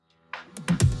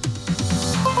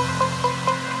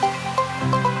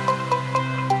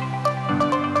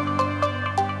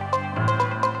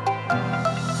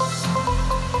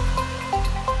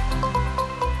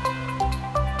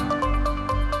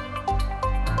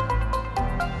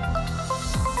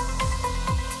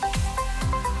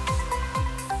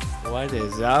What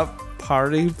is up,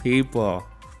 party people?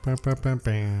 Bow, bow, bow,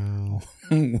 bow.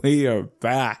 We are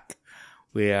back.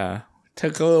 We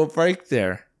took a little break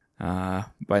there,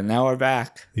 but now we're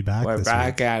back. We're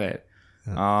back week. at it.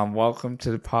 Welcome to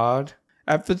the pod,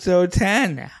 episode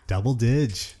 10. Double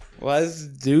dig. Let's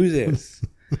do this.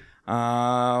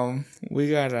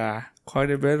 We got quite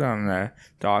a bit on the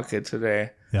docket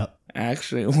today. Yep.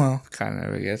 Actually, well, kind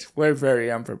of, I guess. We're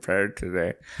very unprepared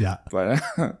today. Yeah. But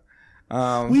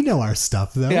we know our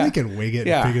stuff, though. Yeah. We can wing it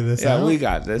and figure this out. Yeah, we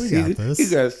got this. We got this. You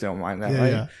guys don't mind that, Yeah,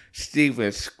 right? yeah. Steve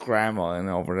is scrambling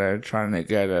over there trying to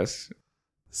get us.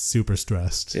 Super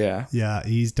stressed. Yeah. Yeah,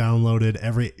 he's downloaded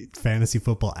every fantasy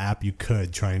football app you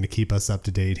could, trying to keep us up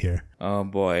to date here. Oh,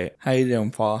 boy. How you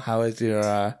doing, Paul? How was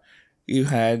your, you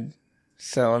had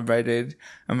celebrated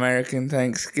American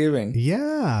Thanksgiving?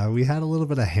 Yeah, we had a little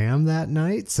bit of ham that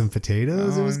night, some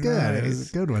potatoes. It was good. Nice. It was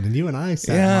a good one. And you and I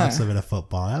sat Yeah. and watched a bit of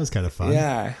football. That was kind of fun.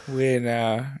 Yeah. We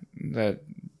had the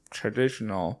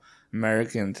traditional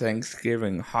American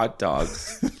Thanksgiving hot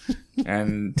dogs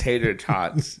and tater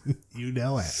tots. You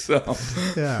know it. So,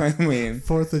 Yeah. I mean,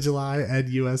 4th of July and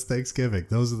U.S. Thanksgiving.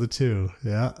 Those are the two.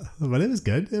 Yeah. But it was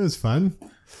good. It was fun.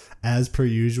 As per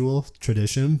usual,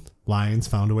 tradition, Lions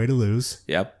found a way to lose.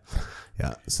 yep.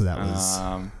 Yeah. So that was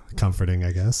comforting,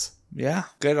 I guess. Yeah,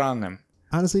 good on them.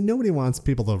 Honestly, nobody wants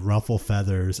people to ruffle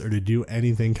feathers or to do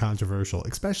anything controversial,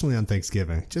 especially on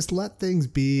Thanksgiving. Just let things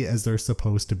be as they're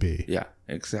supposed to be. Yeah,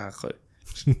 exactly.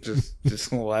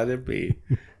 just let it be.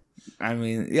 I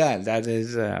mean, yeah, that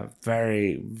is a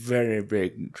very, very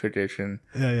big tradition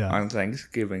Yeah. on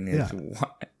Thanksgiving. Is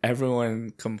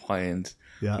everyone complains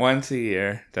Yeah. once a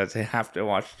year that they have to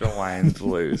watch the Lions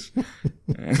lose.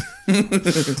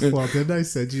 Well, didn't I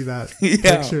send you that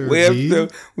Yeah, picture?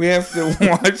 we have to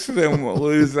watch them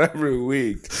lose every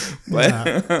week. But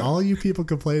Yeah. All you people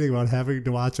complaining about having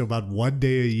to watch them about one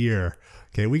day a year.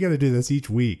 Okay, we got to do this each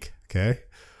week. Okay,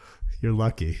 you're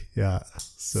lucky. Yeah.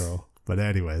 So, but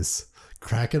anyways,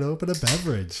 cracking open a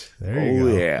beverage. There you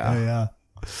go. Yeah.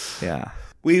 yeah,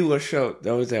 we will show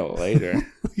those out later.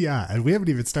 Yeah, and we haven't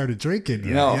even started drinking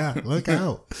yet. No. Yeah, look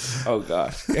out. Oh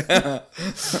gosh.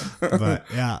 But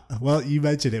yeah, well, you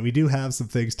mentioned it. We do have some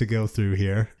things to go through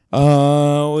here.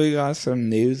 We got some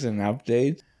news and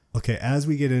updates. Okay, as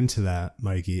we get into that,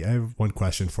 Mikey, I have one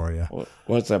question for you.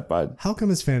 What's up, bud? How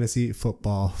come as fantasy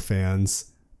football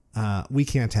fans, we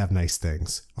can't have nice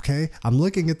things? Okay, I'm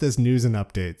looking at this news and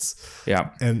updates,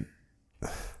 Yeah. and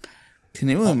Can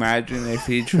you imagine if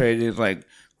he traded like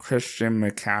Christian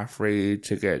McCaffrey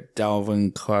to get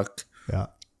Dalvin Cook yeah,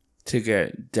 to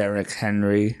get Derrick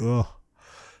Henry? ugh,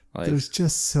 Like, there's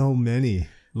just so many.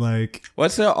 Like,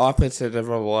 what's the opposite of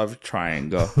a love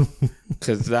triangle?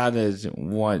 Because that is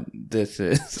what this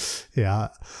is. yeah,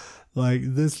 like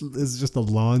this is just a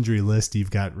laundry list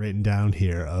you've got written down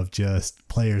here of just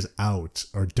players out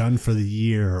or done for the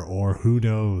year or who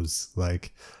knows.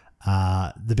 Like,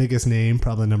 the biggest name,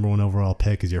 probably number one overall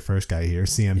pick, is your first guy here,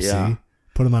 CMC. Yeah.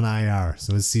 Put him on IR,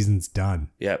 so his season's done.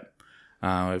 Yep.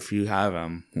 If you have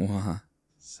him,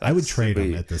 I would trade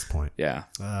him at this point. Yeah.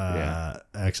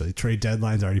 Actually, trade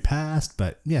deadline's already passed,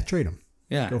 but yeah, trade him.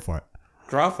 Yeah. Go for it.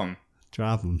 Drop him.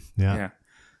 Drop him. Yeah.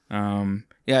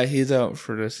 Yeah, he's out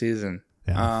for the season.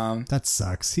 Yeah. That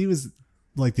sucks. He was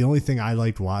like the only thing I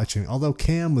liked watching, although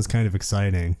Cam was kind of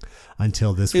exciting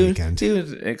until this weekend. He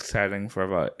was exciting for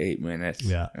about 8 minutes.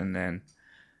 Yeah. And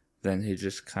then he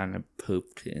just kind of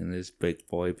pooped in his big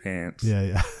boy pants.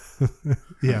 Yeah.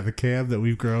 Yeah, the Cam that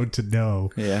we've grown to know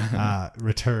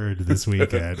returned this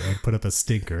weekend and put up a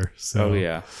stinker. So, Oh,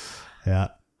 yeah. Yeah.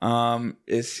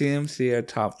 Is CMC a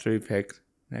top 3 pick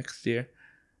next year?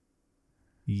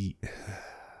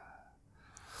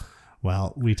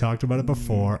 Well, we talked about it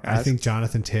before. I think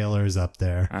Jonathan Taylor is up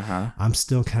there. Uh-huh. I'm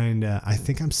still I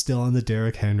think I'm still on the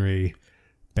Derrick Henry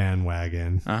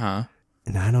bandwagon. Uh-huh.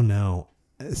 And I don't know.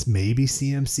 It's maybe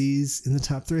CMC's in the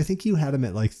top 3. I think you had him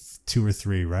at like 2 or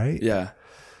 3, right? Yeah.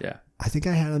 I think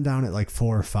I had him down at like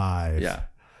 4 or 5. Yeah.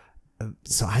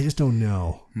 So I just don't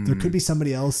know. There could be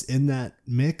somebody else in that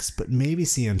mix, but maybe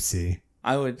CMC.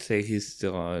 I would say he's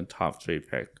still a top 3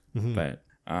 pick. Mm-hmm. But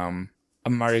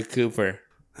Amari Cooper.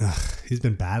 He's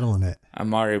been battling it.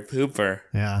 Amari Cooper.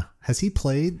 Yeah. Has he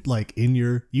played like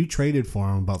you traded for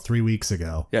him about 3 weeks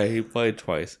ago? Yeah, he played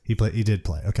twice. He did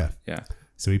play. Okay. Yeah.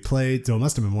 So he played, so it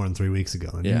must have been more than 3 weeks ago.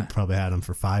 And you probably had him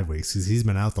for 5 weeks because he's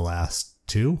been out the last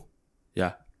 2.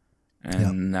 Yeah.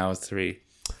 And now 3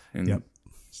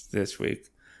 this week.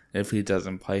 If he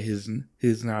doesn't play,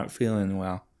 he's not feeling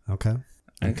well. Okay.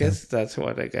 I guess that's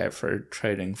what I get for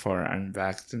trading for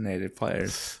unvaccinated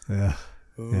players. Yeah.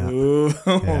 Ooh,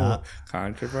 Yeah.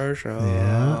 controversial.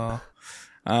 Yeah.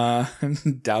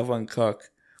 Dalvin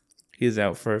Cook, he's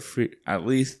out for at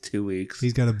least 2 weeks.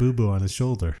 He's got a boo-boo on his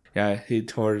shoulder. Yeah, he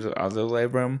tore his other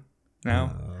labrum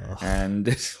now and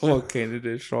dislocated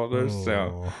his shoulders.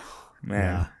 So,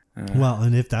 man. Yeah. Well,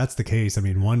 and if that's the case, I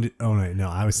mean,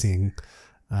 I was seeing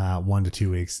 1 to 2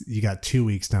 weeks. You got 2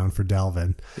 weeks down for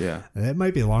Dalvin. Yeah. It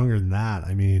might be longer than that.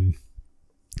 I mean,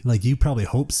 like, you probably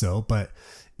hope so, but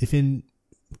if in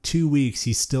 2 weeks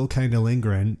he's still kind of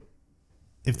lingering,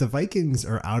 if the Vikings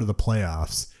are out of the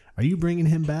playoffs, are you bringing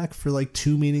him back for like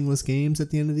 2 meaningless games at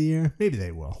the end of the year? Maybe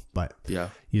they will, but yeah,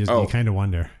 you kind of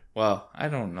wonder. Well, I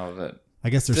don't know that. I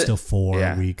guess there's still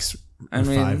 4 weeks or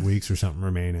 5 weeks or something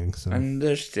remaining. So, and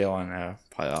they're still in a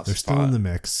playoff. They're still in the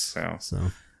mix. So,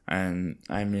 and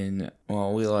I mean,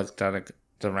 well, we looked at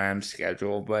the Rams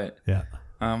schedule, but yeah,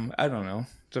 I don't know.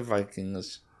 The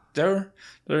Vikings, they're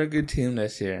a good team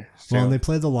this year. So. Well, and they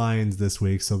play the Lions this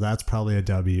week, so that's probably a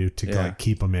W to like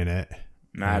keep them in it.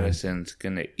 Madison's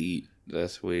gonna eat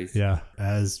this week. Yeah,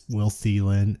 as will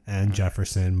Thielen and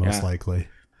Jefferson most likely.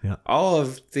 Yeah. All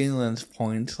of Thielen's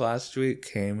points last week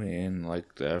came in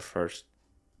like the first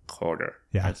quarter,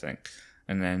 I think.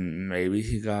 And then maybe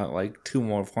he got like 2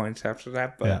 more points after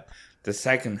that, but the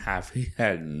second half he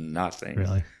had nothing.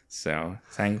 Really? So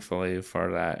thankfully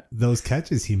for that. Those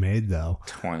catches he made though.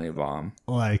 20 bomb.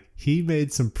 Like he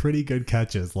made some pretty good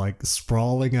catches, like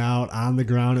sprawling out on the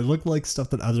ground. It looked like stuff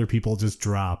that other people just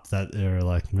dropped that they're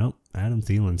like, nope, Adam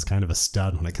Thielen's kind of a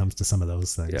stud when it comes to some of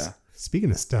those things. Yeah.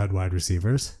 Speaking of stud wide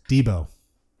receivers, Debo.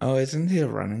 Oh, isn't he a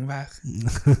running back?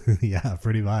 Yeah,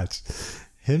 pretty much.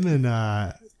 Him and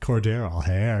Cordero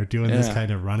are doing this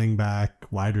kind of running back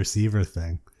wide receiver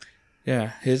thing.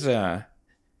 Yeah, his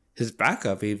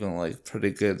backup even like pretty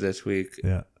good this week.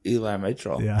 Yeah, Eli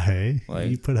Mitchell. Yeah,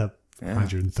 he put up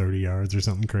 130 yards or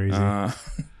something crazy.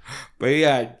 But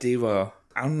yeah, Debo.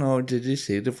 I don't know. Did you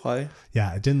see the play?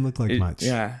 Yeah, it didn't look like much.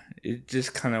 Yeah, it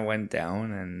just kind of went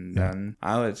down, and then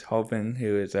I was hoping he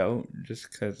was out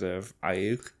just because of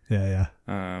Ayuk. Yeah.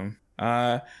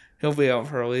 He'll be out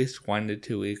for at least 1 to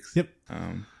 2 weeks. Yep.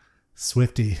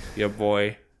 Swifty. Your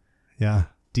boy. Yeah.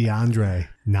 DeAndre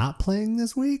not playing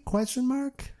this week? ?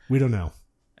 We don't know.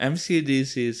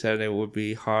 MCDC said it would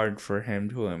be hard for him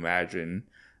to imagine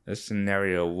a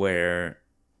scenario where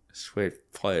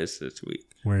Swift plays this week.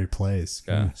 Where he plays.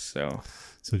 Yeah. So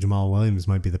Jamal Williams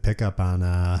might be the pickup on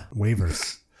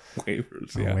waivers.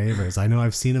 Waivers. I know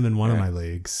I've seen him in one of my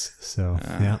leagues. So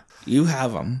yeah. You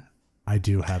have him. I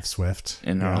do have Swift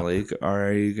in our league.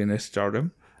 Are you gonna start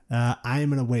him? I am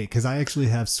gonna wait because I actually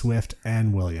have Swift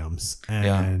and Williams,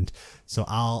 and so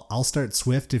I'll start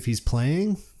Swift if he's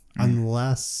playing,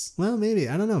 unless maybe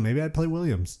I don't know. Maybe I'd play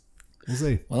Williams. We'll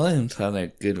see. Williams had a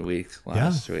good week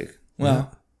last week.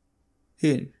 Well,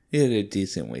 he had a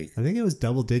decent week. I think it was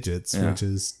double digits, which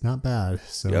is not bad.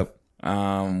 So yep.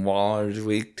 Waller's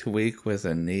week to week with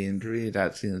a knee injury.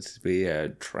 That seems to be a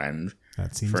trend.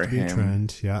 That seems to be a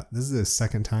trend. Yeah, this is his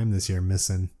second time this year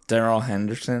missing. Darrell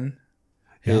Henderson.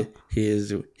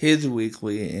 His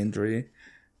weekly injury.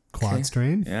 Quad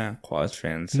strain? Yeah, quad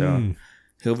strain. So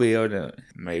he'll be able to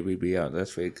maybe be out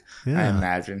this week. Yeah. I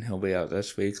imagine he'll be out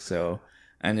this week. So,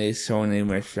 and Sony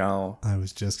Michel. I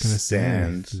was just going to say,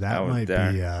 that might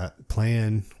be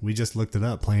playing. We just looked it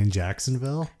up, playing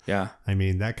Jacksonville. Yeah. I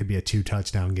mean, that could be a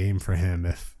 2-touchdown game for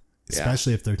him,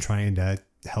 especially if they're trying to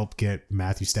help get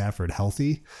Matthew Stafford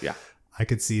healthy. Yeah. I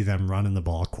could see them running the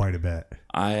ball quite a bit.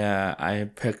 I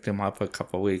picked him up a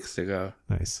couple weeks ago.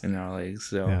 Nice. In our league,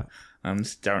 so I'm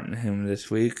starting him this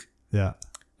week. Yeah.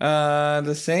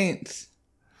 The Saints.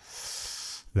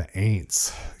 The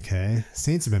Aints. Okay.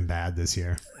 Saints have been bad this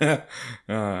year.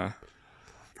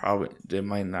 Probably they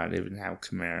might not even have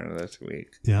Kamara this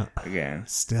week. Yeah. Again.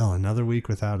 Still another week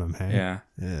without him, hey? Yeah.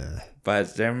 Yeah.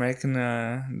 But they're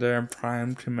they're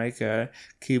primed to make a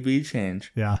QB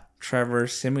change. Yeah. Trevor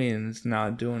Simeon's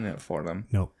not doing it for them.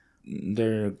 Nope.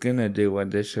 They're gonna do what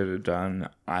they should have done,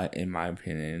 in my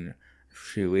opinion, a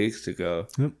few weeks ago.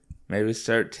 Yep. Maybe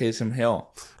start Taysom Hill.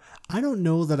 I don't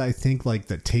know that I think like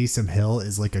that Taysom Hill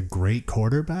is like a great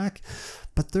quarterback,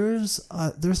 but there's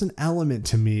an element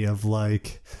to me of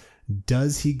like,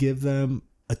 does he give them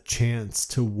a chance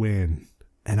to win?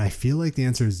 And I feel like the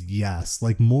answer is yes,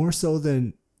 like more so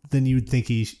than you'd think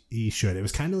he should. It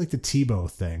was kind of like the Tebow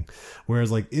thing,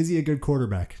 whereas like, is he a good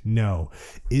quarterback? No.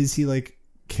 Is he like,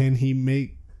 can he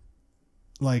make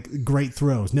like great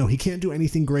throws? No, he can't do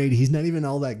anything great. He's not even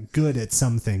all that good at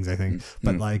some things, I think.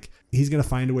 But like, he's going to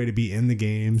find a way to be in the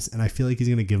games, and I feel like he's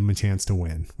going to give him a chance to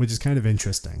win, which is kind of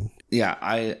interesting. Yeah,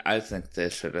 I think they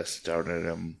should have started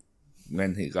him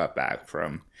when he got back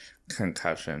from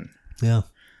concussion. Yeah.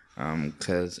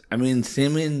 Because I mean,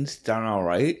 Simmons done all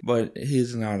right, but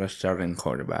he's not a starting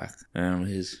quarterback.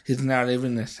 He's not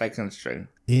even the second string.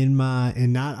 In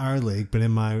not our league, but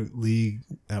in my league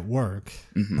at work,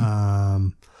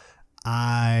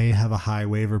 I have a high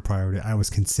waiver priority. I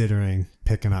was considering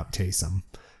picking up Taysom,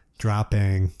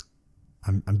 dropping.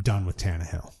 I'm done with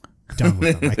Tannehill. Done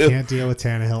with him. I can't deal with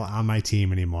Tannehill on my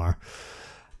team anymore.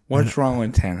 What's wrong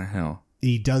with Tannehill?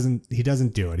 He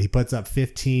doesn't do it. He puts up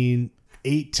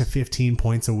 8 to 15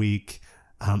 points a week.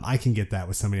 I can get that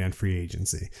with somebody on free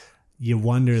agency. You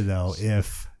wonder though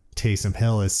if Taysom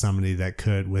Hill is somebody that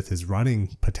could, with his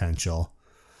running potential,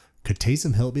 could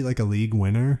Taysom Hill be like a league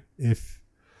winner?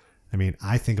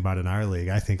 I think about in our league,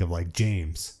 I think of like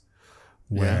James,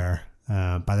 where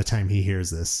by the time he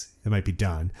hears this, it might be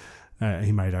done.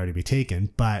 He might already be taken,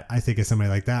 but I think of somebody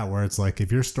like that where it's like,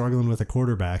 if you're struggling with a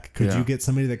quarterback, could you get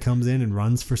somebody that comes in and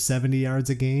runs for 70 yards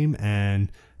a game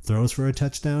and throws for a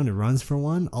touchdown and runs for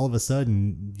one? All of a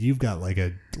sudden, you've got like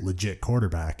a legit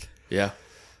quarterback. Yeah.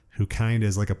 Who kind of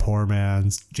is like a poor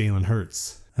man's Jalen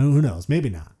Hurts. Who knows?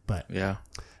 Maybe not, but yeah.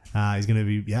 He's going to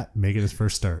be, making his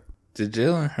first start. Did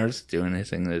Jalen Hurts do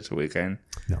anything this weekend?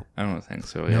 No. I don't think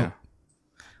so, nope. Yeah.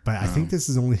 But I think this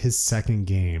is only his second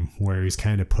game where he's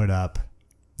kind of put up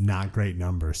not great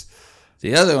numbers.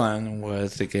 The other one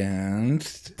was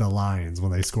against the Lions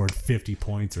when they scored 50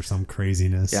 points or some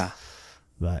craziness. Yeah.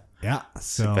 But yeah,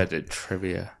 so I bet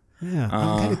trivia. Yeah,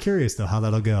 I'm kind of curious though how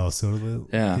that'll go. So it'll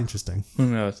be interesting. Who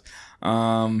knows?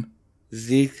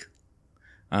 Zeke.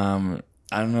 I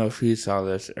don't know if you saw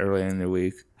this early in the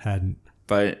week. Hadn't.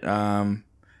 But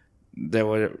there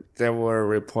were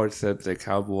reports that the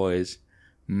Cowboys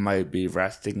might be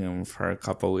resting him for a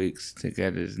couple weeks to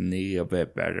get his knee a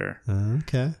bit better.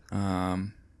 Okay.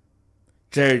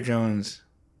 Jerry Jones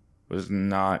was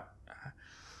not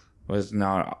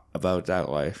about that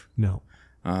life. No.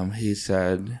 He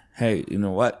said, "Hey, you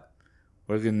know what?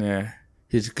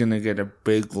 He's gonna get a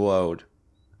big load,"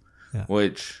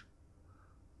 which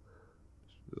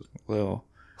little.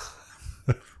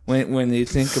 When you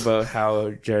think about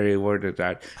how Jerry worded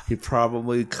that, he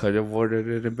probably could have worded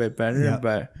it a bit better,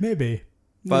 but maybe.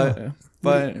 But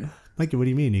Mikey, what do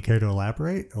you mean? You care to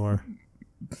elaborate or?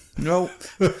 No,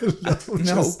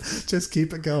 no. Just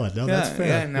keep it going. No, that's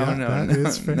fair.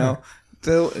 Fair. No.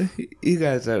 So you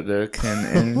guys out there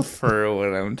can infer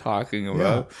what I'm talking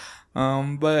about.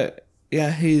 But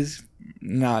yeah, he's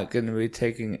not going to be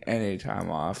taking any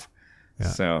time off. Yeah.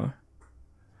 So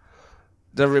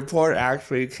the report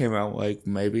actually came out like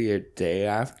maybe a day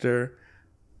after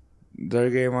their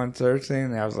game on Thursday,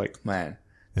 and I was like, man,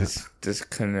 this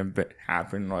couldn't have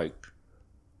happened like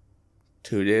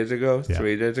 2 days ago,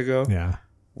 3 days ago,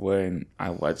 when I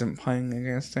wasn't playing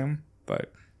against him.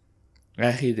 But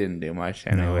he didn't do much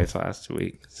anyways last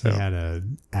week. So. He had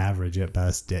an average at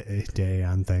best day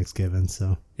on Thanksgiving.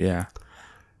 So yeah,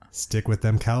 stick with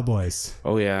them Cowboys.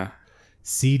 Oh yeah,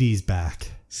 CD's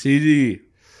back. CD.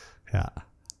 Yeah.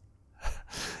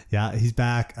 Yeah, he's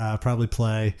back. Probably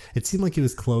play. It seemed like he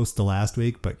was close to last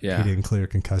week, but he didn't clear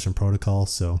concussion protocol.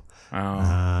 So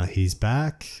he's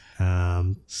back.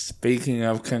 Speaking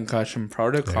of concussion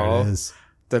protocol,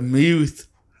 the Muth.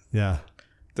 Yeah.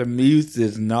 The Muth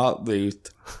is not loothed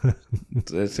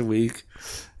this week.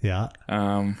 Yeah.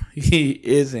 He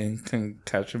is in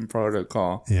concussion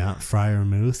protocol. Yeah.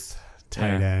 Freiermuth,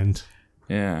 tight end.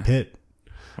 Yeah. Pitt.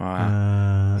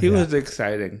 Wow. He was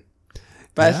exciting.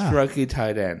 Best rookie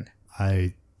tight end.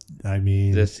 I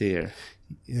mean this year.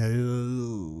 Best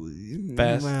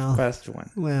one.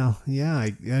 Well, yeah,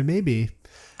 maybe.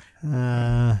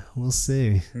 We'll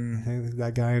see. I think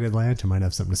that guy in Atlanta might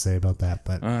have something to say about that,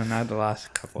 but not the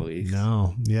last couple of weeks.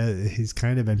 No, he's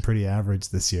kind of been pretty average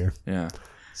this year. Yeah.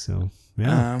 So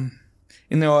yeah.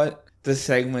 You know what? The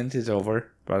segment is over.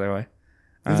 By the way,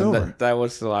 it's over. That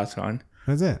was the last one.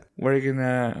 That's it. We're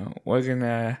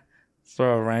gonna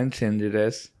throw a wrench into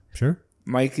this. Sure.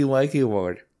 Mikey Likey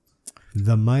Award.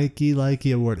 The Mikey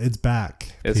Likey Award. It's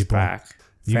back. It's back.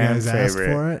 You guys asked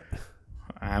for it.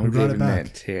 I'm giving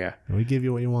it to you. We give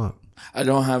you what you want. I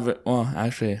don't have it. Well,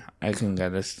 actually, I can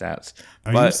get the stats.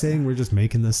 Are you saying we're just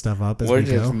making this stuff up as we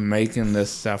go? We're just making this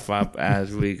stuff up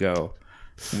as we go.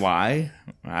 Why?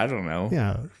 I don't know.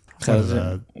 Yeah. Because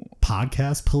the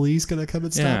podcast police going to come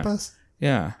and stop us?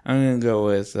 Yeah. I'm going to go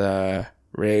with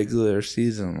regular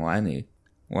season Lenny.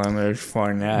 Leonard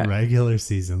Fournette. Regular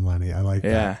season Lenny. I like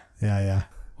that. Yeah.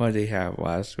 What did he have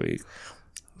last week?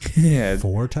 He had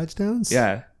 4 touchdowns?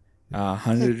 Yeah.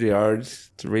 100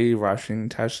 yards, 3 rushing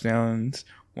touchdowns,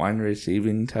 1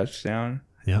 receiving touchdown.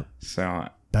 Yep. So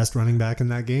best running back in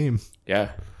that game.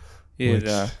 Yeah. He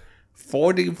had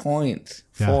 40 points.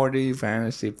 40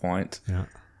 fantasy points. Yeah.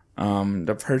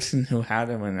 The person who had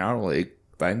him in our league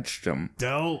benched him.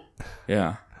 Dope.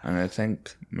 Yeah. And I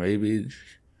think maybe...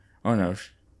 Oh, no.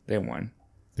 They won.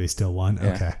 They still won?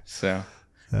 Yeah, okay. So...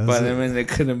 But, I mean, it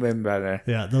could have been better.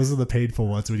 Yeah, those are the painful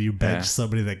ones when you bench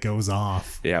somebody that goes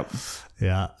off. Yep.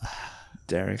 Yeah.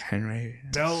 Derrick Henry.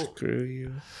 Don't. Screw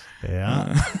you.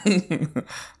 Yeah.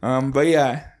 But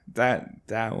yeah,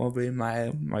 that will be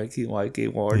my Mikey Likey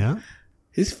award. Yeah.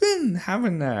 He's been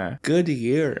having a good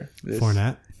year.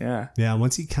 Fournette. Yeah. Yeah,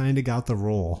 once he kind of got the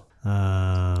role,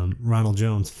 Ronald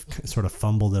Jones sort of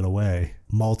fumbled it away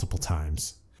multiple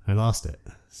times. I lost it.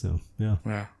 So, yeah.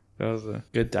 Yeah. That was a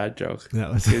good dad joke.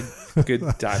 That was good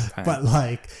dad pun. But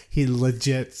like he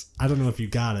legit, I don't know if you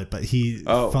got it, but he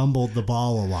fumbled the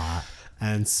ball a lot,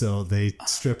 and so they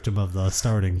stripped him of the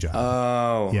starting job.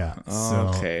 Oh, yeah.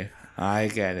 Okay, I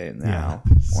get it now.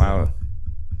 Yeah, wow,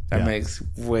 that makes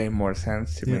way more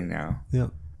sense to me now. Yeah.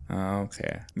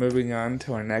 Okay, moving on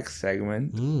to our next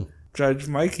segment. Judge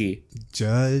Mikey.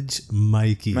 Judge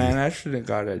Mikey. Man, I should have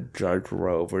got a judge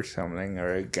robe or something,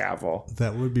 or a gavel.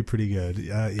 That would be pretty good.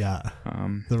 Yeah.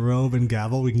 The robe and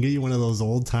gavel. We can get you one of those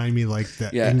old timey, like the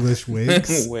English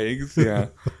wigs. Wigs, yeah.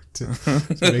 to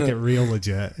make it real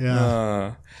legit.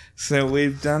 Yeah. So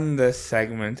we've done this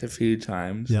segment a few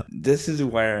times. Yep. This is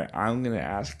where I'm going to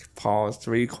ask Paul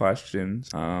 3 questions.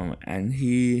 And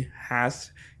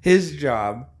his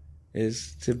job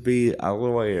is to be a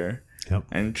lawyer. Yep.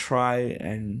 And try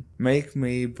and make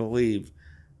me believe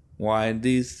why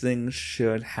these things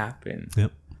should happen.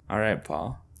 Yep. All right,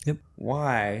 Paul. Yep.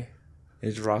 Why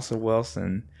is Russell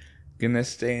Wilson going to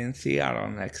stay in Seattle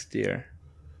next year?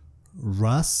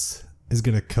 Russ is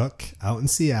going to cook out in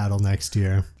Seattle next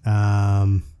year.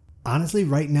 Honestly,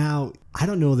 right now, I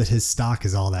don't know that his stock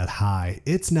is all that high.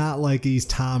 It's not like he's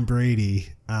Tom Brady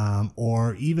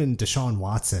or even Deshaun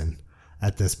Watson.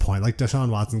 At this point, like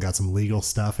Deshaun Watson got some legal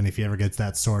stuff, and if he ever gets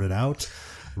that sorted out,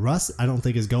 Russ, I don't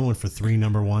think is going for 3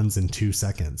 number ones in 2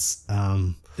 seconds.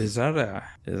 Is that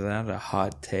a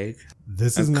hot take?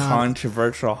 This is not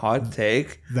controversial hot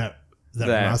take. That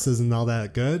Russ isn't all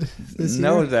that good this year?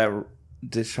 No, that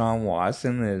Deshaun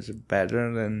Watson is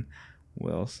better than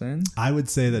Wilson. I would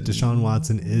say that Deshaun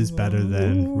Watson is better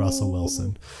than Russell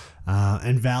Wilson,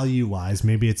 and value wise,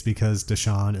 maybe it's because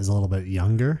Deshaun is a little bit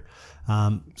younger.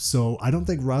 So I don't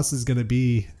think Russ is going to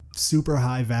be super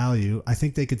high value. I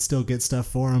think they could still get stuff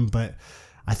for him, but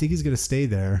I think he's going to stay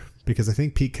there because I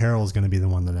think Pete Carroll is going to be the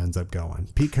one that ends up going.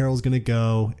 Pete Carroll's going to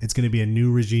go. It's going to be a new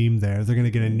regime there. They're going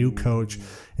to get a new coach.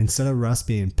 Instead of Russ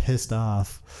being pissed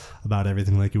off about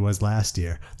everything like he was last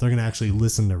year, they're going to actually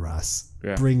listen to Russ,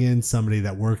 bring in somebody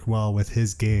that worked well with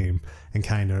his game and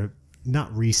kind of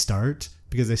not restart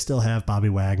because they still have Bobby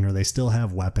Wagner. They still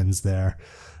have weapons there.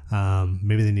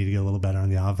 Maybe they need to get a little better on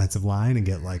the offensive line and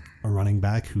get like a running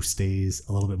back who stays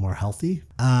a little bit more healthy.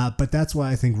 But that's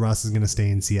why I think Russ is going to stay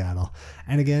in Seattle.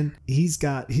 And again, he's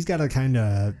got to kind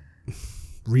of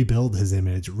rebuild his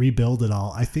image, rebuild it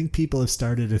all. I think people have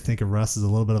started to think of Russ as a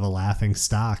little bit of a laughing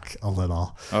stock a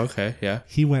little. Okay, yeah.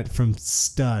 He went from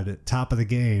stud, top of the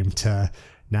game, to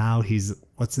now he's,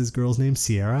 what's his girl's name?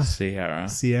 Sierra,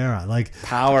 like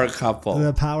power couple.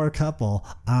 The power couple.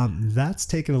 That's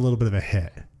taken a little bit of a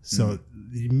hit. So,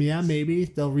 yeah, maybe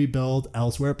they'll rebuild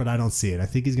elsewhere, but I don't see it. I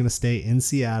think he's going to stay in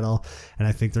Seattle, and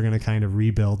I think they're going to kind of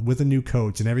rebuild with a new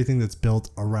coach and everything that's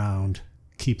built around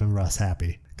keeping Russ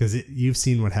happy. Because you've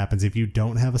seen what happens if you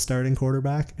don't have a starting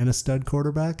quarterback and a stud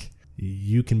quarterback.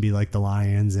 You can be like the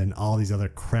Lions and all these other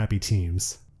crappy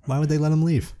teams. Why would they let him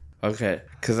leave? Okay,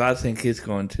 because I think he's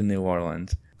going to New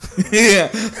Orleans. Yeah.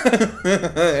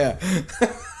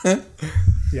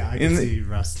 Yeah, I can see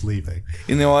Russ leaving.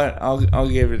 You know what? I'll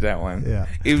give it that one. Yeah.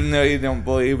 Even though you don't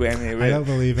believe any of it. I don't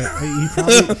believe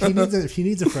it. He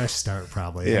needs a fresh start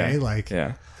probably. Yeah.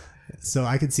 Yeah. So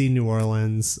I could see New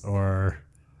Orleans or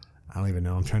I don't even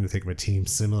know. I'm trying to think of a team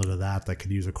similar to that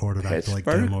could use a quarterback to like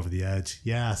get him over the edge.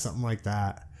 Yeah, something like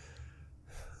that.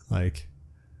 Like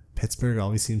Pittsburgh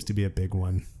always seems to be a big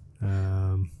one.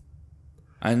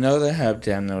 I know they have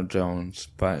Daniel Jones,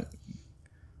 but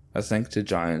I think the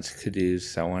Giants could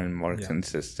use someone more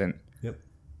consistent. Yep.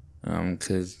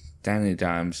 Because Danny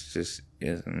Dimes just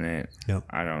isn't it. Yep.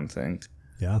 I don't think.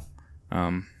 Yeah.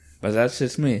 But that's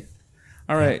just me.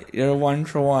 All right, you're 1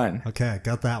 for 1. Okay,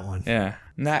 got that one. Yeah.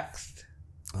 Next.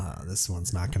 This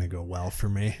one's not going to go well for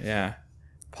me. Yeah.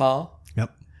 Paul?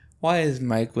 Yep. Why is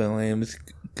Mike Williams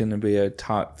going to be a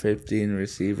top 15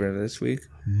 receiver this week?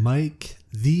 Mike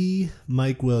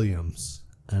Williams.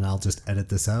 And I'll just edit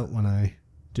this out when I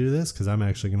do this because I'm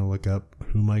actually going to look up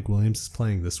who Mike Williams is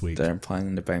playing this week. They're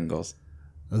playing the Bengals.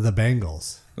 The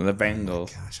Bengals. The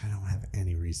Bengals. Oh gosh, I don't have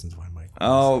any reasons why Mike.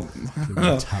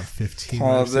 Top 15.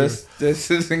 Paul, this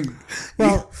isn't.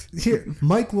 Well, here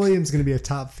Mike Williams is going to be a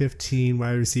top 15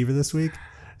 wide receiver this week.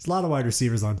 There's a lot of wide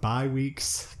receivers on bye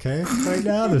weeks. Okay, right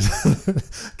now.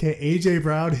 Okay, AJ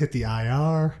Brown hit the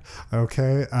IR.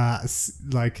 Okay,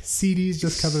 CD's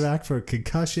just coming back for a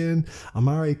concussion.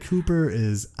 Amari Cooper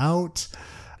is out.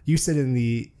 You said in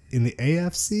the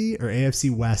AFC or AFC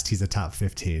West, he's a top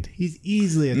 15. He's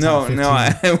easily a top 15. No,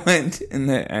 I went in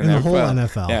the NFL. In the whole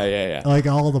NFL. Yeah. Like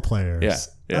all the players.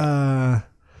 Yeah.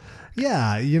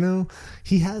 Yeah,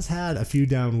 he has had a few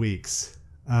down weeks.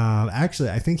 Actually,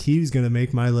 I think he was going to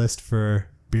make my list for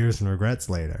beers and regrets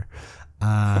later.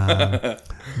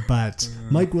 But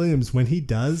Mike Williams, when he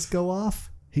does go off,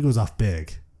 he goes off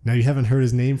big. Now, you haven't heard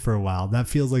his name for a while. That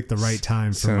feels like the right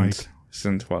time for Mike.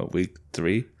 Since what, week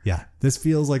 3? Yeah, this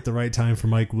feels like the right time for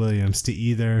Mike Williams to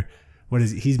either,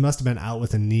 he must have been out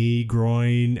with a knee,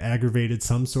 groin, aggravated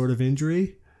some sort of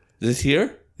injury. This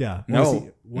year? Yeah.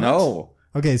 No.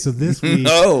 Okay, so this week,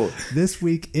 this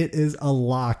week it is a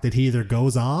lock that he either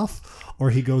goes off or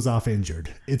he goes off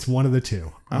injured. It's one of the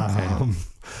two. Okay.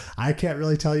 I can't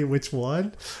really tell you which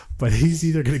one, but he's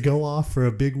either going to go off for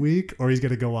a big week or he's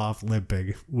going to go off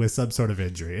limping with some sort of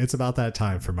injury. It's about that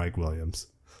time for Mike Williams.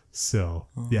 So,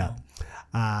 yeah.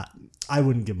 I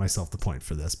wouldn't give myself the point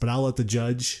for this, but I'll let the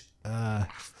judge...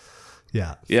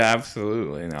 Yeah. Yeah,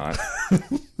 absolutely not.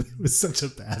 It was such a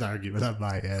bad argument on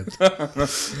my end. I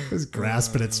was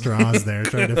grasping at straws there,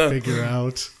 trying to figure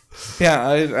out. Yeah,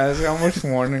 I was almost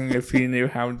wondering if he knew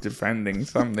how defending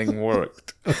something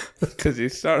worked. Because he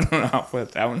started off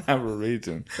with, I don't have a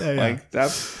reason. Yeah. Like,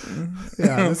 that's...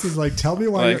 Yeah, this is like, tell me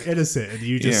why you're innocent. And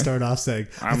you just start off saying,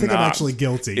 I think I'm actually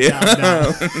guilty. Yeah, I'm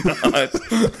not.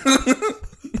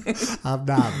 I'm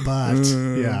not, but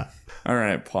yeah. All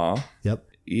right, Paul. Yep.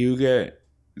 You get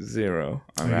 0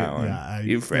 on that one. Yeah,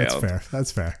 you failed.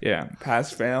 That's fair. Yeah,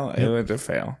 pass fail. Yep. It was a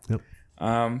fail. Yep.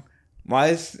 Why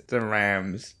is the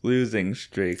Rams losing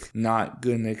streak not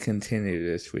going to continue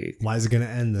this week? Why is it going to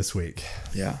end this week?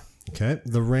 Yeah. Okay.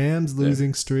 The Rams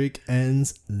losing streak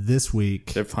ends this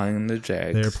week. They're playing the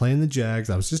Jags. They're playing the Jags.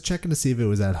 I was just checking to see if it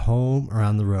was at home or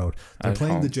on the road. They're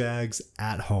playing the Jags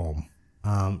at home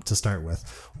to start with.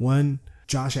 One,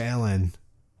 Josh Allen...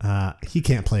 he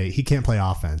can't play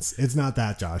offense. It's not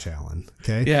that Josh Allen.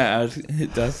 Okay. Yeah,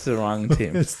 that's the wrong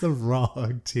team. It's the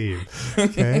wrong team.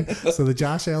 Okay. So the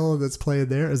Josh Allen that's playing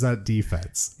there is on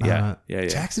defense. Yeah.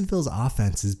 Jacksonville's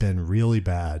offense has been really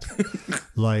bad.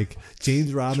 Like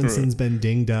James Robinson's been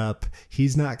dinged up.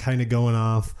 He's not kind of going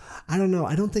off. I don't know.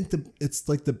 I don't think it's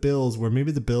like the Bills where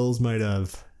maybe the Bills might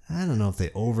have. I don't know if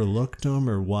they overlooked them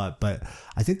or what, but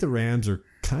I think the Rams are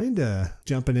kind of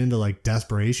jumping into like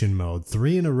desperation mode.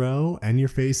 3 in a row and you're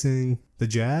facing the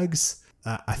Jags.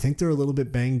 I think they're a little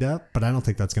bit banged up, but I don't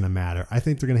think that's going to matter. I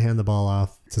think they're going to hand the ball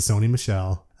off to Sony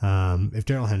Michel. If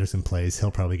Darrell Henderson plays,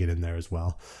 he'll probably get in there as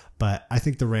well. But I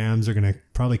think the Rams are going to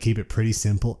probably keep it pretty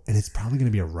simple, and it's probably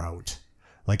going to be a rout.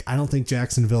 Like, I don't think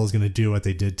Jacksonville is going to do what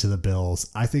they did to the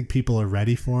Bills. I think people are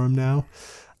ready for them now.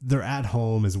 They're at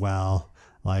home as well.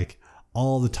 Like,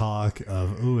 all the talk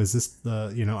of, is this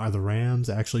are the Rams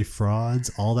actually frauds?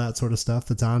 All that sort of stuff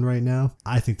that's on right now.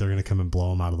 I think they're going to come and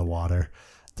blow them out of the water.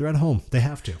 They're at home. They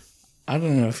have to. I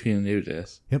don't know if you knew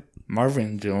this. Yep.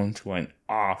 Marvin Jones went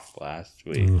off last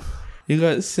week. Oof. He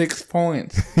got 6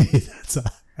 points.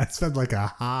 That's been like a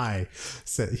high.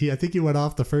 So I think he went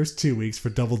off the first 2 weeks for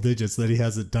double digits. Then he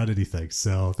hasn't done anything.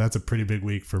 So that's a pretty big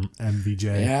week for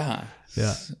MVJ. Yeah.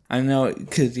 Yeah. I know,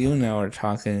 because you and I were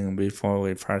talking before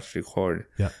we pressed record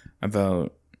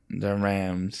about the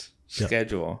Rams'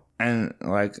 schedule. And,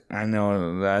 like, I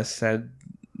know that I said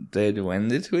they'd win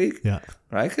this week. Yeah.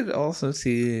 But I could also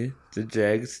see the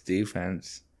Jags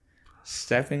defense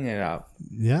stepping it up.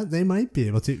 Yeah, they might be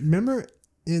able to. Remember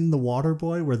in the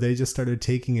Waterboy where they just started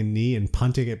taking a knee and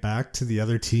punting it back to the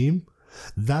other team?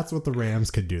 That's what the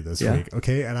Rams could do this week,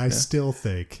 okay? And I still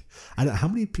think... how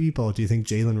many people do you think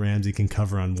Jalen Ramsey can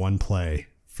cover on one play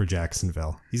for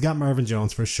Jacksonville? He's got Marvin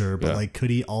Jones for sure, but like, could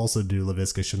he also do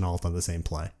Laviska Shenault on the same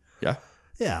play? Yeah.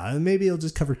 Yeah, and maybe he'll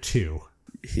just cover 2.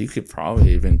 He could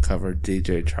probably even cover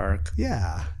DJ Chark.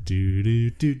 Yeah.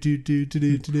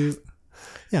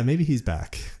 Yeah, maybe he's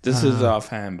back. This is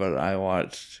offhand, but I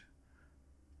watched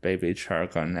Baby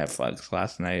Shark on Netflix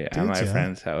last night at my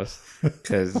friend's house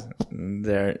because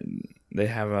they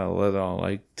have a little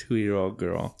like 2-year-old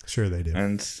girl. Sure they do.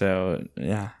 And so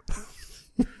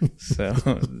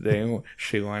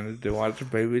she wanted to watch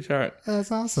Baby Shark.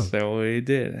 That's awesome. So we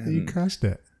did. And you crushed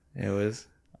it. It was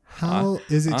How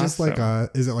is it? Just like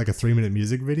is it like a 3-minute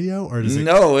music video, or does it?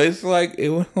 No, it was like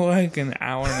an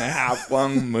hour and a half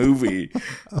long movie.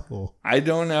 Oh. I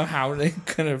don't know how they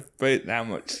could have fit that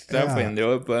much stuff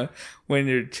into it, but when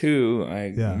you're two,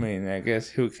 I mean, I guess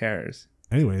who cares?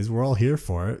 Anyways, we're all here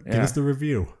for it. Give us the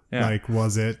review. Yeah. Like,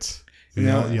 was it?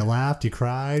 You laughed, you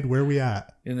cried. Where are we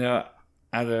at?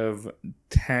 Out of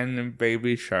 10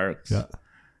 baby sharks,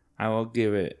 I will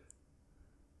give it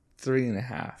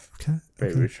 3.5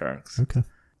 baby sharks. Okay.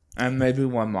 And maybe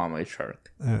 1 mommy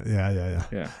shark.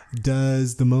 Yeah.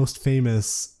 Does the most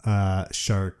famous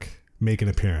shark make an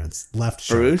appearance? Left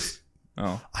shark. Bruce?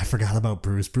 Oh. I forgot about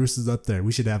Bruce. Bruce is up there.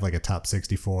 We should have like a top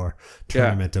 64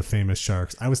 tournament of famous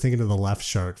sharks. I was thinking of the left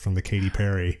shark from the Katy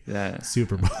Perry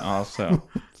Super Bowl. Also.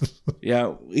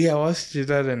 Yeah, let's do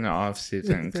that in the off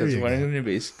season because we're going to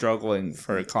be struggling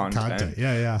for content.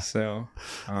 Yeah. So,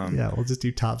 we'll just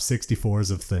do top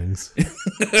 64s of things.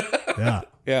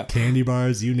 Yeah. Candy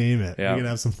bars, you name it. Yeah. We're going to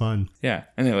have some fun. Yeah.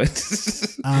 Anyway.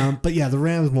 But the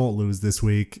Rams won't lose this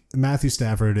week. Matthew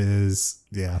Stafford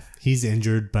he's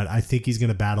injured, but I think he's going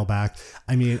to battle back.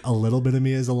 I mean, a little bit of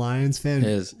me as a Lions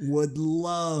fan would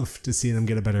love to see them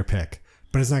get a better pick,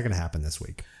 but it's not going to happen this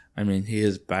week. I mean, he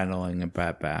is battling a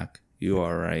bad back. You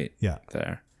are right. Yeah.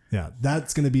 There. Yeah.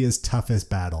 That's going to be his toughest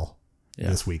battle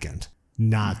this weekend.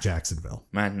 Not Jacksonville.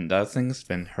 Man, that thing's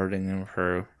been hurting him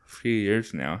for a few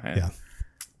years now. Hey? Yeah.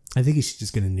 I think he should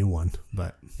just get a new one,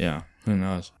 but. Yeah. Who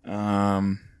knows?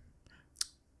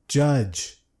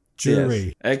 Judge.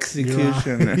 Jury. Yes.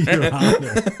 Executioner. Your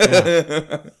Honor.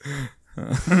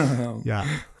 Yeah.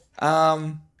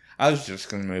 I was just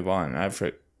going to move on. I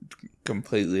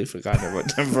completely forgot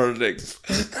about the verdicts.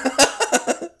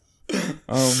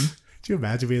 Could you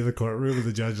imagine being in the courtroom and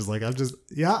the judge is like,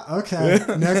 okay,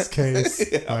 next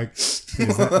case. Yeah. Like, is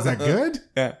that good?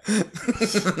 Yeah.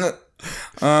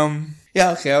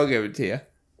 Okay, I'll give it to you.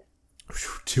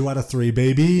 2 out of 3,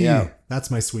 baby. Yeah.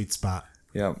 That's my sweet spot.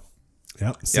 Yep.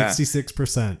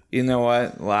 66%. You know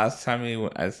what? Last time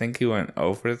I think he went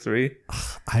 0-3.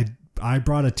 I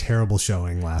brought a terrible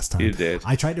showing last time. You did.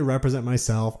 I tried to represent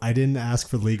myself. I didn't ask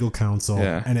for legal counsel,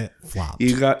 and it flopped.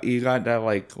 You got that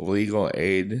like legal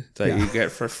aid that you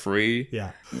get for free.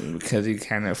 Yeah, because you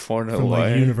can't afford a from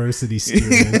lawyer. Like university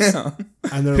students,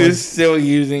 and they're who's still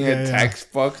using a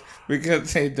textbook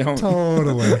because they don't.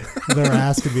 Totally. They're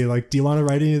asking me like, "Do you want to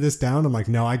write any of this down?" I'm like,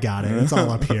 "No, I got it. It's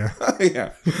all up here."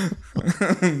 Yeah.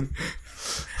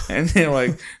 And they're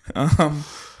like,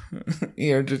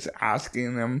 you're just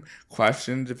asking them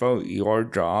questions about your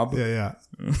job. Yeah.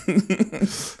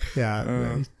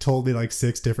 He told me like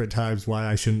 6 different times why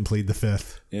I shouldn't plead the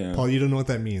 5th. Yeah. Paul, you don't know what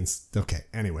that means. Okay.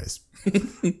 Anyways.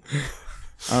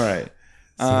 All right.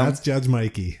 So that's Judge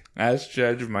Mikey. That's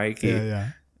Judge Mikey. Yeah.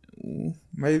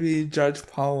 Maybe Judge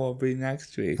Paul will be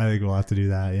next week. I think we'll have to do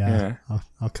that. Yeah.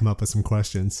 I'll come up with some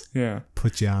questions. Yeah.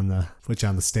 Put you on the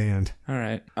stand. All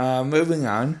right. Moving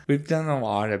on. We've done a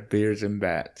lot of beers and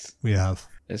bets. We have.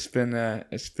 It's been a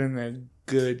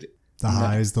good the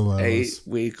highs, the lows.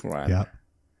 8-week run. Yep.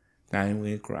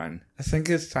 9-week run. I think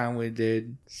it's time we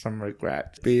did some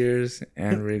regrets. Beers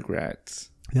and regrets.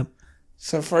 Yep.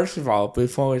 So first of all,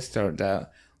 before we start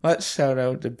that, let's shout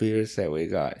out the beers that we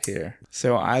got here.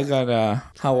 So I got a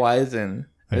Hawaiian.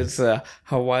 Nice. It's a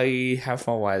Hawaii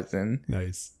Hefeweizen.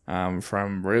 Nice.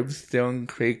 From Ribstone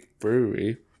Creek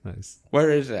Brewery. Nice. Where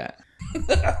is that?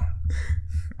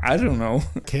 I don't know.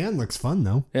 Can looks fun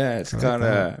though. Yeah, it's got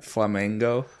a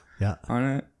flamingo. Yeah. On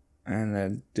it, and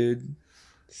a dude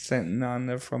sitting on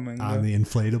the flamingo. On the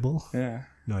inflatable. Yeah.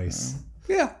 Nice.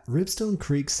 Yeah. Ribstone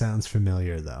Creek sounds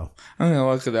familiar though. I'm gonna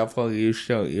look it up while you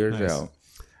shout yours out.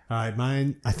 All right,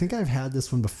 mine. I think I've had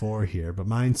this one before here, but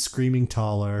mine's Screaming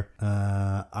Taller,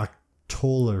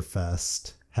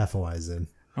 Oktoberfest Hefeweizen.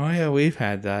 Oh yeah, we've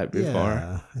had that before.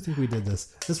 Yeah, I think we did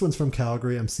this. This one's from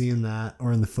Calgary. I'm seeing that,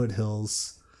 or in the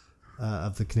foothills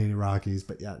of the Canadian Rockies.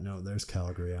 But yeah, no, there's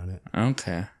Calgary on it.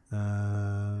 Okay.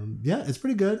 Yeah, it's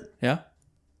pretty good. Yeah.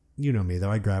 You know me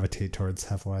though. I gravitate towards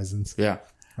Hefeweizens. Yeah.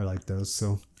 I like those.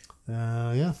 So,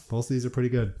 yeah, both of these are pretty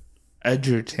good.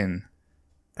 Edgerton,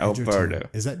 Alberta.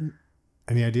 Is that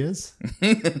any ideas?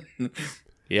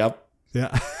 Yep.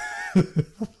 Yeah.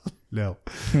 No.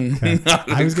 Okay.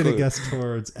 I was going to guess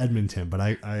towards Edmonton, but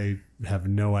I have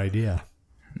no idea.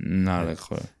 Not a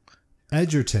clue.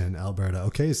 Edgerton, Alberta.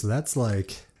 Okay, so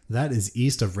that is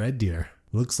east of Red Deer.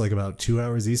 Looks like about 2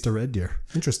 hours east of Red Deer.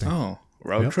 Interesting. Oh,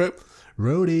 road trip?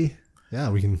 Roadie. Yeah,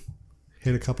 we can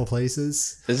hit a couple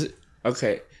places. Is it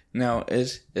okay? Now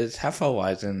is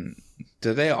Hefeweizen?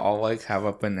 Do they all have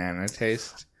a banana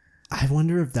taste? I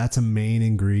wonder if that's a main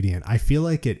ingredient. I feel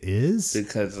like it is.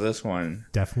 Because this one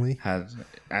definitely has,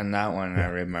 and that one I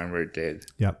remember did.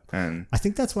 Yep. And I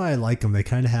think that's why I like them. They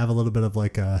kind of have a little bit of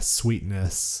like a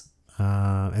sweetness.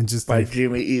 And just by like,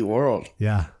 Jimmy Eat World.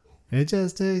 Yeah. It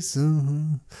just tastes.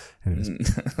 Anyways,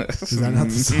 is that not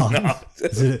the song? No.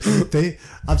 Is it,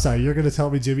 I'm sorry, you're going to tell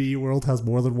me Jimmy Eat World has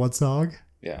more than one song?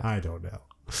 Yeah. I don't know.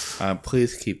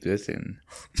 Please keep this in.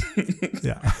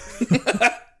 Yeah.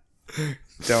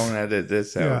 Don't edit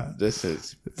this out. Yeah. This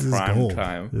is This prime is gold.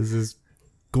 time. This is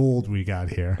gold we got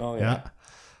here. Oh, yeah.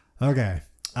 Okay.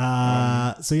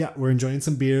 So yeah, we're enjoying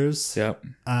some beers. Yep.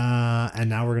 And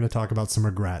now we're going to talk about some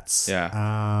regrets. Yeah.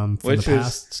 From Which the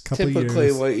past is couple typically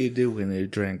years. what you do when you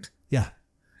drink. Yeah.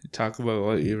 You talk about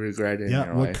what you regret in Yeah.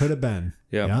 your What life. could have been.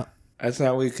 Yep. Yeah. I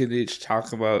thought we could each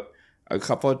talk about a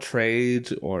couple of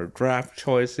trades or draft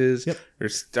choices, Yep. or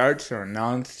starts or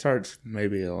non-starts.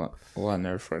 Maybe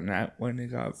Leonard Fournette when he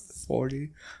got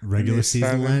 40. Regular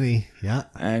season Lenny. Yeah.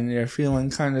 And you're feeling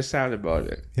kind of sad about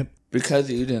it. Yep.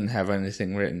 Because you didn't have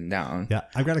anything written down. Yeah.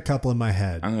 I've got a couple in my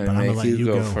head. I'm going to make you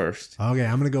go first. Okay.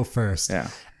 I'm going to go first. Yeah.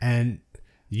 And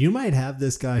you might have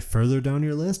this guy further down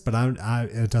your list, but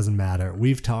it doesn't matter.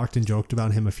 We've talked and joked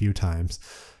about him a few times.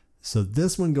 So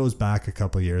this one goes back a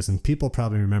couple years, and people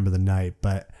probably remember the night,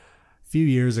 but a few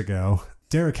years ago,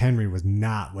 Derrick Henry was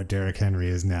not what Derrick Henry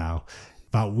is now.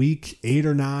 About week 8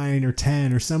 or 9 or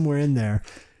 10 or somewhere in there.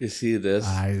 You see this?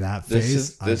 That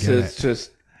phase. This is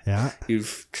just, yeah.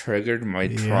 You've triggered my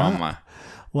trauma.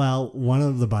 Well, one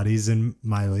of the buddies in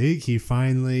my league, he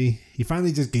finally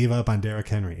just gave up on Derrick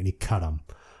Henry and he cut him.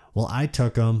 Well, I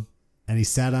took him and he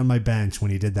sat on my bench when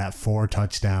he did that 4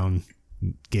 touchdown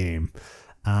game.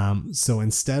 So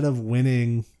instead of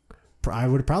winning, I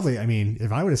would probably,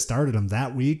 if I would have started him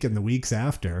that week and the weeks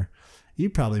after,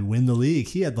 he'd probably win the league.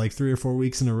 He had like 3 or 4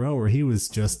 weeks in a row where he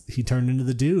turned into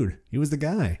the dude. He was the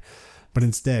guy. But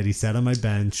instead, he sat on my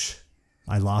bench.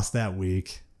 I lost that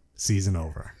week. Season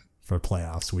over for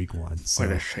playoffs week 1. So,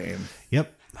 What a shame.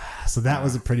 Yep. So that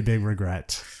was a pretty big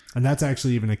regret. And that's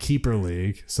actually even a keeper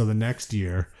league. So the next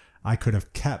year, I could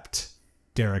have kept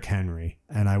Derrick Henry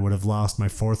and I would have lost my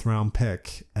 4th round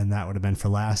pick, and that would have been for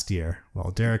last year.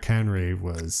 Well, Derrick Henry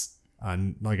was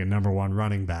like a number 1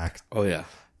 running back. Oh, yeah.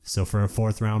 So for a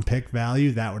 4th round pick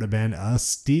value, that would have been a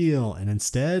steal. And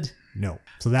instead, no.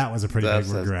 So that was a pretty big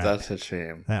regret. That's a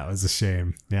shame. That was a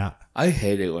shame. Yeah. I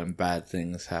hate it when bad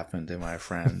things happen to my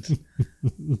friends.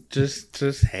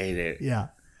 just hate it. Yeah.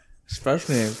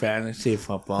 Especially in fantasy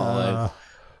football.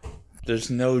 There's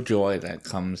no joy that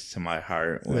comes to my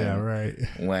heart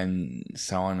when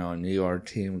someone on your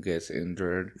team gets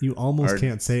injured. You almost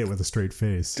can't say it with a straight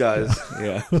face. Does,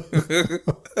 yeah.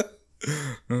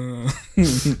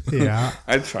 Yeah.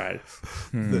 I tried.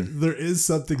 There is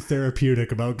something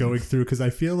therapeutic about going through, because I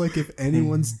feel like if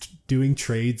anyone's doing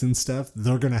trades and stuff,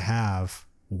 they're going to have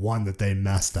one that they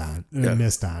missed on.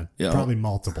 Yeah. Probably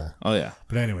multiple. Oh, yeah.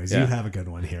 But anyways, you have a good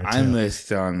one here, too. I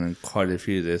missed on quite a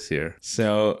few this year.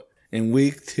 So in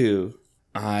week 2,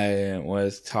 I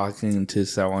was talking to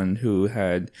someone who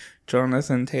had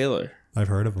Jonathan Taylor. I've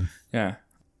heard of him. Yeah.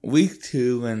 Week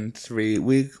 2 and 3,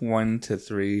 week 1 to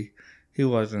 3, he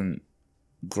wasn't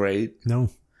great. No.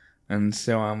 And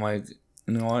so I'm like,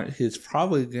 you know what? He's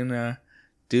probably going to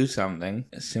do something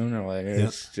sooner or later. Yep.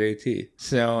 It's JT.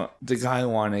 So the guy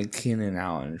wanted Keenan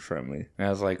Allen from me. And I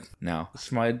was like, no,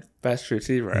 it's my best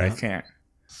receiver. Yeah. I can't.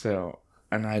 So,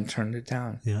 and I turned it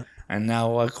down. Yeah. And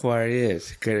now look where he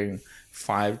is, getting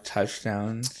 5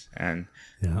 touchdowns and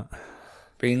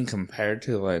being compared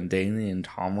to LaDainian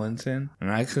Tomlinson.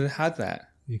 And I could have had that.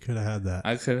 You could have had that.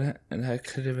 That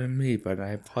could have been me, but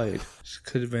I played. It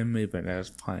could have been me, but I was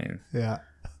playing. Yeah.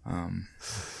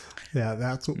 Yeah,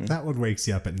 that one wakes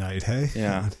you up at night, hey?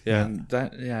 Yeah.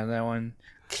 That one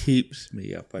keeps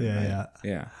me up at night.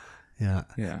 Yeah.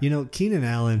 You know, Keenan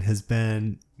Allen has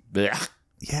been Blech.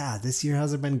 Yeah, this year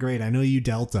hasn't been great. I know you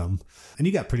dealt him, and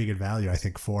you got pretty good value, I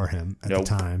think, for him at the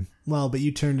time. Well, but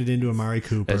you turned it into Amari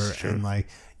Cooper, and like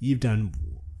you've done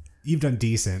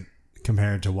decent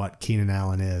compared to what Keenan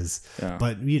Allen is. Yeah.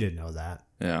 But you didn't know that.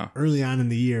 Yeah. Early on in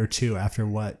the year too, after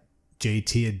what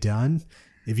JT had done,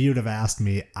 if you would have asked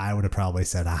me, I would have probably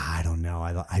said, I don't know.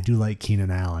 I do like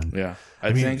Keenan Allen. Yeah.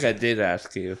 I think I did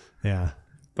ask you. Yeah.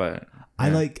 But I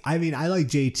like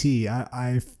JT.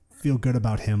 I feel good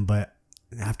about him, but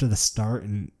after the start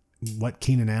and what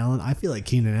Keenan Allen, I feel like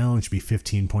Keenan Allen should be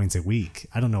 15 points a week.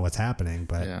 I don't know what's happening,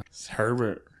 but it's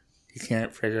Herbert. He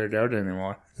can't figure it out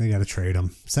anymore. They got to trade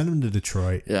him. Send him to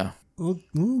Detroit. Yeah. We'll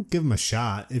give him a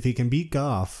shot. If he can beat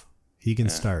Goff, he can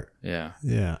start. Yeah.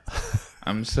 Yeah.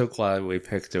 I'm so glad we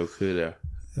picked Okudah.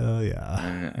 Oh,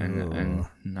 yeah. And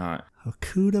not.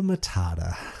 Okuda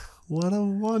Matata. What a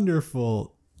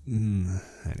wonderful...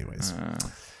 Anyways.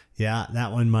 Yeah,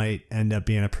 that one might end up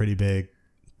being a pretty big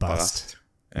bust.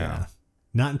 Yeah.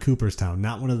 Not in Cooperstown.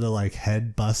 Not one of the like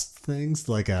head bust things.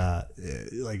 Like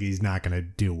he's not going to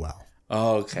do well.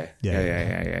 Oh, okay.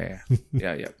 Yeah.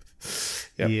 Yep.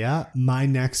 Yeah, my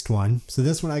next one. So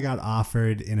this one I got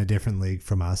offered in a different league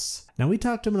from us. Now we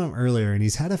talked to him earlier, and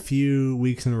he's had a few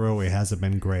weeks in a row where he hasn't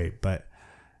been great. But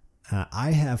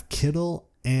I have Kittle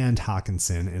and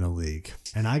Hawkinson in a league,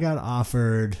 and I got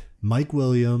offered Mike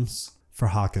Williams for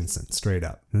Hawkinson straight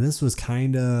up. And this was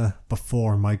kind of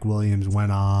before Mike Williams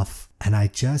went off, and I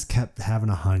just kept having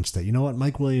a hunch that, you know what,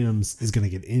 Mike Williams is going to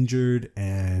get injured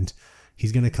and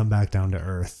he's going to come back down to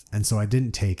earth. And so I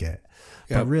didn't take it.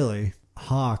 Yep. But really,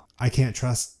 Hawk, I can't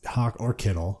trust Hawk or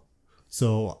Kittle.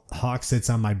 So Hawk sits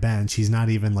on my bench. He's not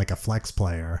even like a flex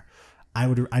player.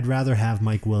 I'd rather have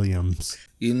Mike Williams.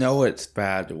 You know it's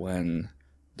bad when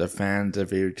the fans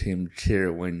of your team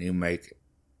cheer when you make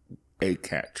a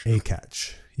catch. A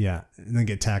catch, yeah. And then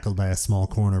get tackled by a small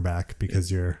cornerback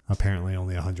because you're apparently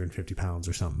only 150 pounds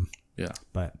or something. Yeah.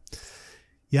 But,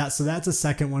 yeah, so that's a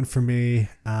second one for me.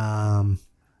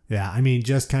 Yeah, I mean,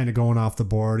 just kind of going off the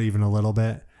board even a little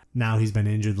bit. Now he's been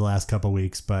injured the last couple of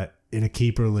weeks, but in a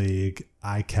keeper league,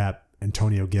 I kept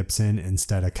Antonio Gibson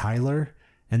instead of Kyler,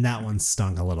 and that one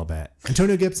stung a little bit.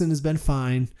 Antonio Gibson has been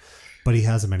fine, but he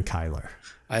hasn't been Kyler.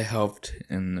 I helped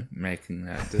in making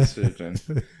that decision.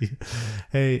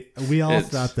 Hey, we all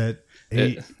thought that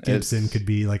Gibson could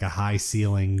be like a high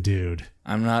ceiling dude.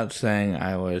 I'm not saying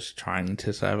I was trying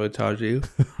to sabotage you.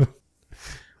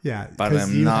 Yeah, but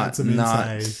I'm not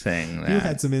saying that. You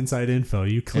had some inside info.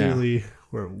 You clearly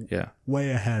were way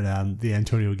ahead on the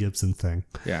Antonio Gibson thing.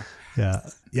 Yeah.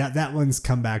 Yeah, that one's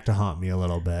come back to haunt me a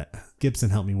little bit. Gibson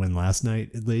helped me win last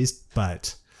night, at least,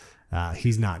 but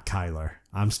he's not Kyler.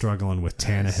 I'm struggling with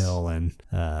Tannehill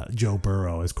and Joe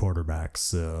Burrow as quarterbacks,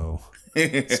 so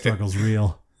struggle's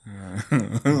real.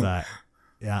 But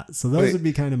yeah, so those would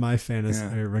be kind of my fantasy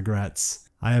regrets.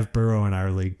 I have Burrow in our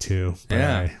league too,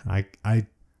 but I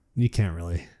you can't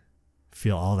really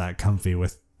feel all that comfy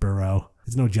with Burrow.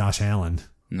 It's no Josh Allen.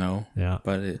 No. Yeah.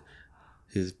 But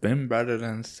he's been better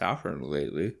than Stafford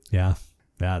lately. Yeah.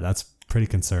 Yeah, that's pretty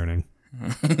concerning.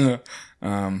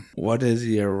 What is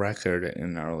your record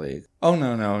in our league? Oh,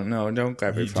 no, don't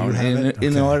grab your phone. You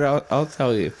know what? I'll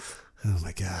tell you. Oh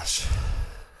my gosh.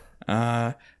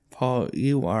 Paul,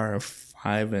 you are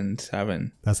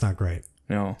 5-7. That's not great.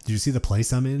 No. Did you see the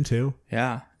place I'm in too?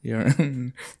 Yeah, you're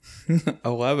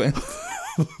 11.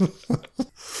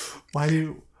 Why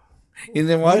do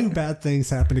bad things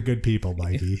happen to good people,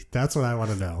 Mikey? That's what I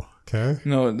want to know. Okay.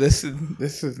 No, this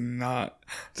is not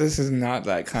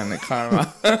that kind of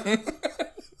karma.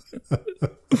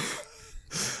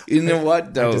 You know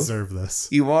what though? I deserve this.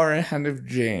 You are ahead of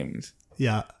James.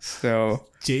 Yeah. So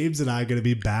James and I are going to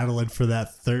be battling for that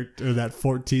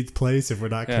 14th place if we're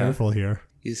not careful here.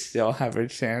 You still have a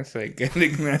chance at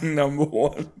getting that number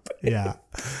one pick. Yeah.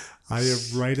 I am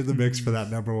right in the mix for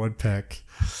that number one pick.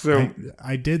 So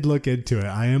I did look into it.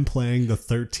 I am playing the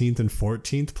 13th and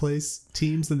 14th place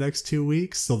teams the next 2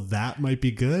 weeks, so that might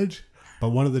be good. But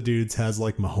one of the dudes has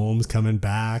like Mahomes coming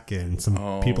back and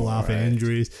some people off of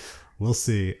injuries. We'll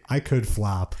see. I could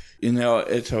flop. You know,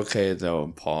 it's okay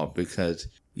though, Paul, because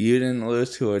you didn't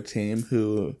lose to a team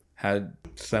who had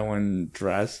someone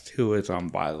dressed who was on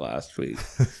bye last week.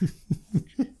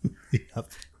 Yep.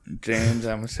 James,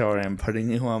 I'm sorry, I'm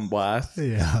putting you on blast.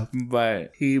 Yeah.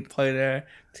 But he played a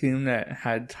team that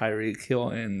had Tyreek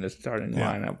Hill in the starting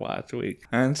lineup last week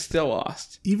and still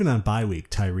lost. Even on bye week,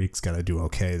 Tyreek's got to do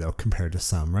okay, though, compared to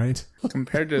some, right?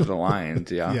 Compared to the Lions,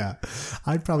 yeah. Yeah.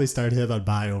 I'd probably start him on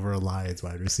bye over a Lions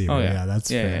wide receiver. Oh, yeah, that's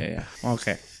fair. Yeah.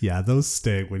 Okay. Yeah, those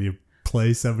stink when you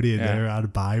play somebody in there on a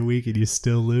bye week and you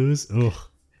still lose. Ugh.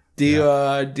 Do you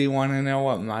want to know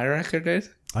what my record is?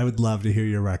 I would love to hear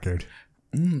your record.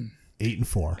 8-4.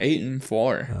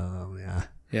 8-4. Oh, yeah.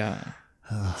 Yeah.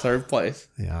 Third place.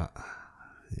 Yeah.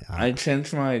 I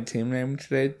changed my team name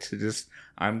today to just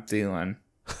I'm Thielen.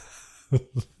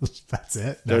 That's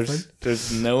it?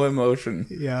 There's no emotion.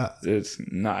 Yeah. It's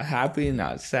not happy,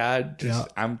 not sad. Just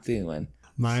I'm Thielen.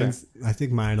 I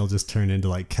think mine will just turn into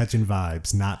like catching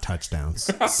vibes, not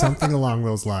touchdowns. Something along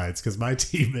those lines, because my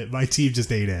team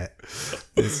just ate it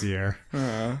this year.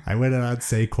 I went on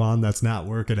Saquon. That's not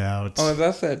working out. Oh,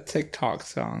 that's that TikTok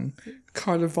song.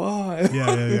 Caught a vibe.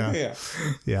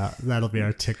 Yeah. That'll be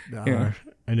our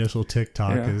initial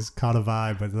TikTok is caught a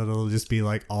vibe, but then it'll just be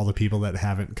like all the people that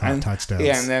haven't caught touchdowns.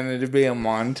 Yeah, and then it'll be a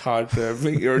montage of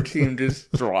your team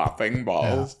just dropping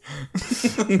balls.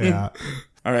 Yeah.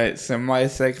 All right, so my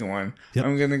second one,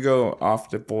 I'm going to go off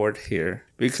the board here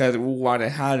because what I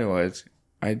had was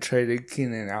I traded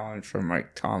Keenan Allen for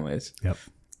Mike Thomas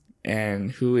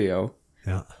and Julio,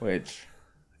 which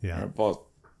are both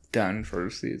done for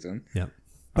the season. Yep.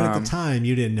 But at the time,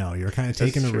 you didn't know. You were kind of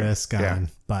taking a risk on.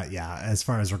 But as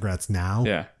far as regrets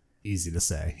now, easy to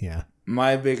say. Yeah.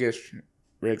 My biggest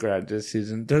regret this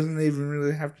season doesn't even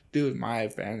really have to do with my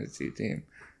fantasy team.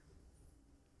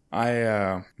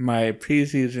 My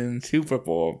preseason Super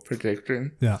Bowl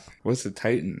prediction was the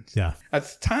Titans. Yeah. At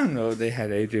the time, though, they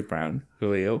had A.J. Brown,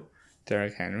 Julio,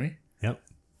 Derrick Henry. Yep.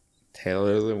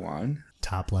 Taylor Lewan.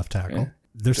 Top left tackle. Yeah.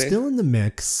 They're still in the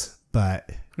mix, but...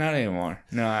 Not anymore.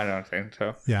 No, I don't think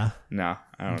so. Yeah? No,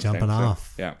 I don't Jumping think so.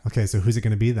 off. Yeah. Okay, so who's it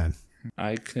going to be then?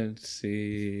 I could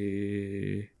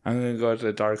see... I'm going to go to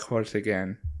the dark horse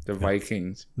again. The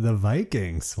Vikings. The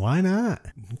Vikings. Why not?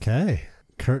 Okay.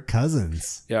 Kirk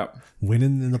Cousins. Yep.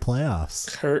 Winning in the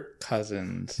playoffs. Kirk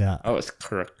Cousins. Yeah. Oh, it's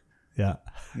Kirk. Yeah.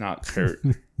 Not Kurt.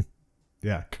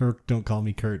 Yeah. Kirk, don't call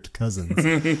me Kurt Cousins.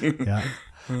 Yeah.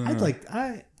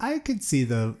 I could see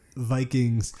the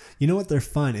Vikings. You know what? They're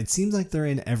fun. It seems like they're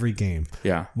in every game.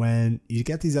 Yeah. When you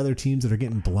get these other teams that are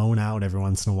getting blown out every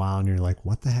once in a while and you're like,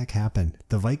 what the heck happened?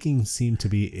 The Vikings seem to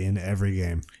be in every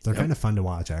game. They're kind of fun to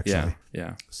watch, actually. Yeah.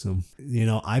 Yeah. So,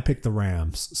 I picked the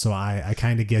Rams. So I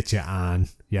kind of get you on,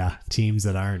 teams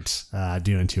that aren't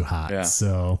doing too hot. Yeah.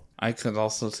 So I could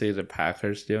also see the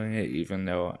Packers doing it, even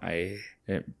though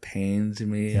it pains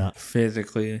me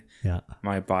physically. Yeah.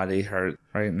 My body hurts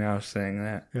right now saying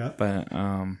that. Yeah. But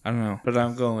I don't know. But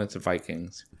I'm going with the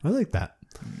Vikings. I like that.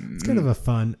 It's kind of a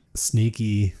fun,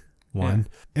 sneaky one.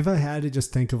 Yeah. If I had to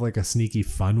just think of like a sneaky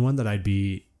fun one that I'd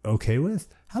be okay with,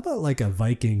 how about like a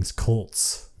Vikings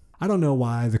Colts? I don't know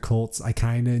why the Colts, I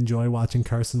kind of enjoy watching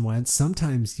Carson Wentz.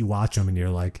 Sometimes you watch him and you're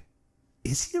like,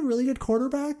 is he a really good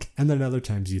quarterback? And then other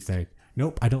times you think,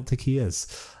 nope, I don't think he is.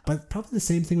 But probably the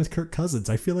same thing with Kirk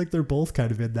Cousins. I feel like they're both kind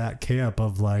of in that camp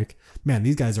of like, man,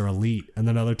 these guys are elite. And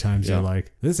then other times you're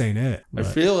like, this ain't it. But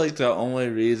I feel like the only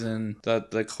reason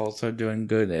that the Colts are doing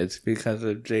good is because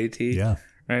of JT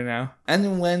right now.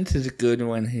 And Wentz is good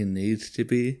when he needs to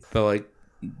be. But like,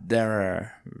 they're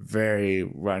a very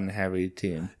run-heavy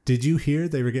team. Did you hear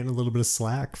they were getting a little bit of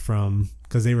slack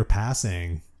because they were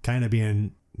passing, kind of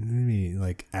being maybe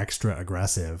like extra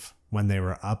aggressive when they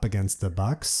were up against the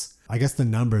Bucs? I guess the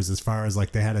numbers as far as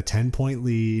like they had a 10-point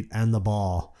lead and the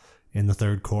ball in the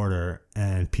third quarter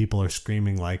and people are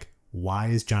screaming like, why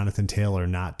is Jonathan Taylor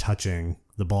not touching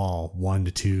the ball 1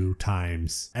 to 2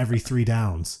 times every 3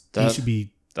 downs? He should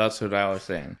be. That's what I was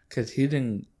saying. Because he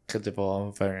didn't get the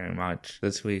ball very much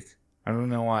this week. I don't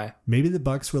know why. Maybe the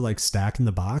Bucs were like stacking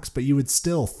the box, but you would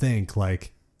still think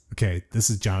like, okay, this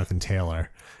is Jonathan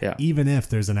Taylor. Yeah. Even if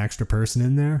there's an extra person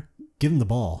in there, give him the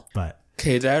ball. But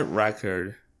okay, that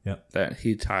record that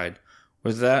he tied,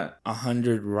 was that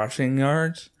 100 rushing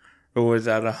yards or was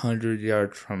that 100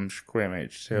 yards from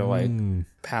scrimmage? So like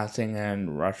passing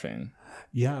and rushing.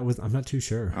 Yeah, I'm not too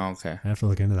sure. Okay. I have to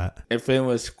look into that. If it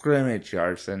was scrimmage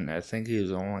yards, then I think he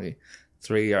was only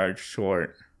 3 yards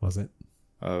short. Was it?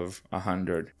 Of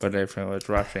 100. But if it was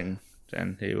rushing,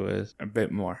 then he was a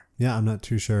bit more. Yeah, I'm not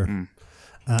too sure.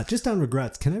 Just on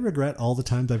regrets, can I regret all the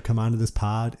times I've come onto this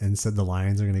pod and said the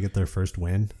Lions are going to get their first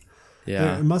win?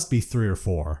 Yeah. It must be 3 or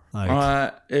 4.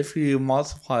 Like, if you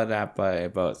multiply that by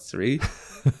about 3,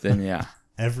 then yeah.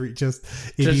 If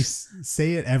you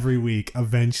say it every week,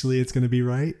 eventually it's going to be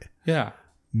right? Yeah.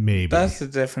 Maybe. That's the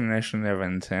definition of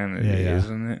insanity,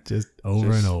 isn't it? Just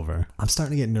over and over. I'm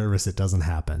starting to get nervous it doesn't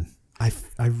happen. I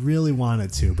really want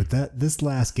it to, but this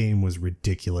last game was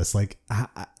ridiculous. Like,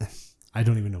 I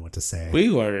don't even know what to say.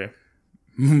 We were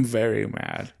very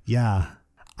mad. Yeah.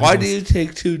 Why do you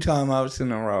take 2 timeouts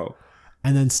in a row?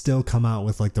 And then still come out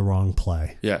with like the wrong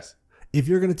play? Yes. If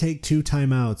you're going to take 2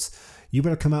 timeouts, you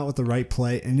better come out with the right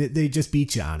play, and they just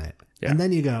beat you on it. Yeah. And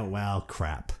then you go, well,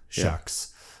 crap,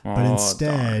 shucks. Yeah. But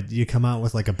instead, you come out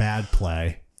with like a bad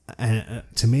play. And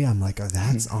to me, I'm like, oh,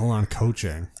 that's all on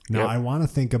coaching. Now, I want to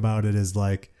think about it as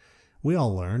like, we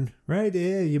all learn, right?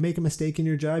 Yeah, you make a mistake in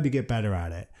your job, you get better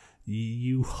at it.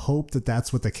 You hope that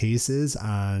that's what the case is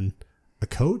on a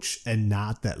coach and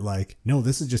not that like, no,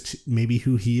 this is just maybe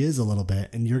who he is a little bit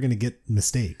and you're going to get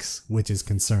mistakes, which is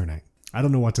concerning. I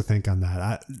don't know what to think on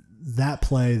that. That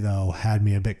play, though, had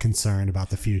me a bit concerned about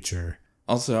the future.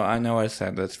 Also, I know I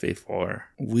said this before.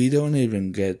 We don't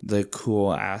even get the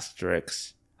cool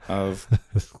asterisks of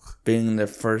being the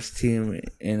first team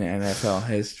in NFL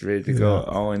history to go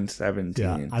 0-17.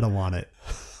 Yeah, I don't want it.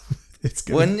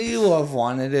 Wouldn't you have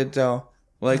wanted it, though?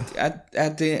 Like at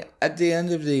the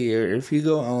end of the year, if you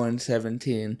go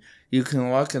 0-17, you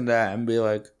can look at that and be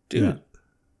like, dude,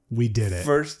 we did it.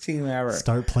 First team ever.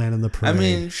 Start planning the parade. I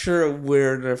mean, sure,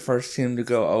 we're the first team to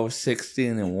go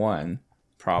 16-1,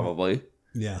 probably.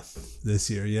 Yeah, this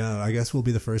year. Yeah, I guess we'll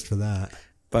be the first for that.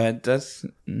 But that's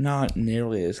not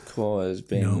nearly as cool as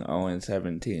being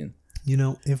 0-17. You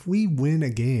know, if we win a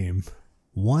game,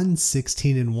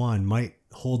 16-1 might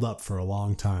hold up for a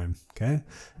long time. Okay,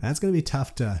 that's going to be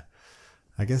tough to.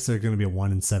 I guess they're going to be a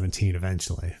 1-17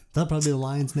 eventually. That'll probably be the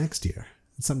Lions next year.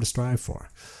 It's something to strive for.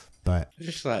 But I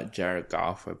just thought Jared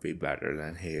Goff would be better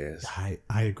than he is. I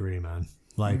agree, man.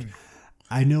 Like,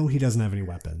 I know he doesn't have any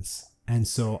weapons, and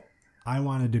so I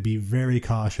wanted to be very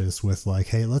cautious with like,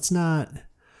 hey, let's not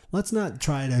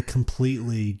try to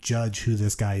completely judge who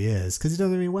this guy is because he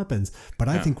doesn't have any weapons. But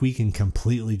I think we can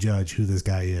completely judge who this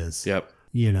guy is. Yep.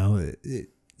 You know,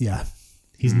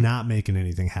 he's not making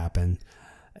anything happen.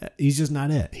 He's just not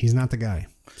it. He's not the guy.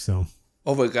 So.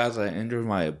 Oh my God, I injured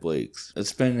my obliques.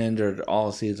 It's been injured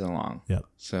all season long. Yep.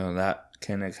 So that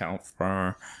can account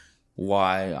for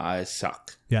why I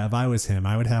suck. Yeah, if I was him,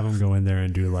 I would have him go in there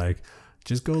and do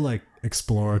just go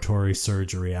exploratory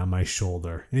surgery on my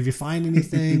shoulder. And if you find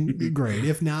anything, great.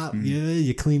 If not,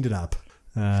 you cleaned it up.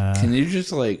 Can you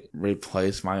just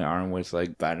replace my arm with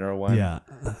better one? Yeah,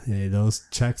 those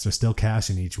checks are still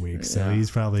cashing each week, so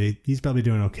he's probably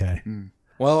doing okay.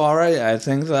 Well, all right. I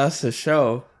think that's the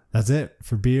show. That's it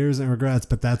for Beers and Regrets,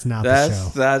 but that's not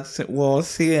the show. We'll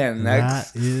see you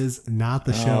next. That is not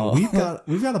the show.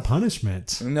 We've got a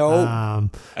punishment. No,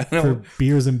 for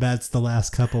Beers and Bets the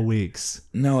last couple weeks.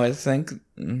 No, I think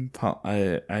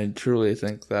I truly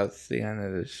think that's the end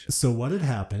of this show. So what had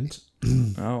happened?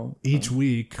 Each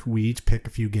week we each pick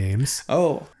a few games.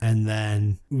 And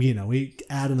then we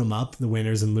added them up, the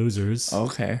winners and losers.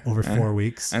 Okay. Over 4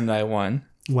 weeks. And I won.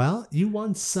 Well, you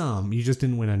won some. You just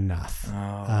didn't win enough.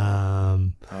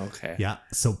 Okay. Yeah.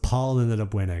 So Paul ended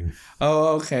up winning.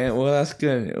 Oh, okay. Well, that's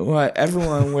good. Well,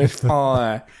 everyone wish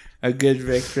Paul a good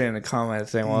victory in the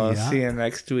comments, and we'll see you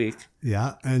next week.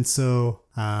 Yeah. And so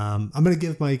I'm going to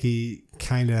give Mikey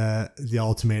kind of the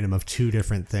ultimatum of two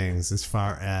different things as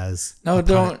far as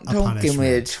don't give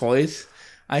me a choice.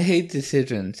 I hate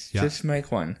decisions. Yeah. Just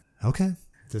make one. Okay.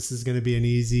 This is going to be an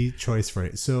easy choice for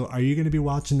you. So are you going to be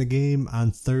watching the game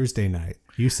on Thursday night?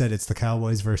 You said it's the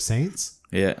Cowboys versus Saints?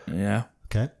 Yeah.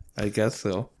 Okay. I guess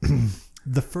so.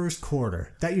 The first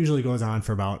quarter, that usually goes on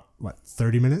for about,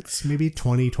 30 minutes? Maybe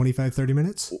 20, 25, 30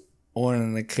 minutes? Or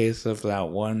in the case of that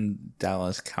one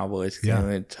Dallas Cowboys game,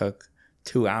 it took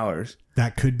 2 hours.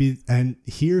 That could be, and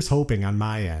here's hoping on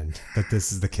my end that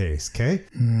this is the case, okay?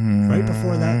 Right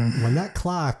before that, when that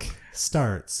clock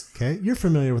starts, okay? You're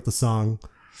familiar with the song...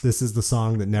 This is the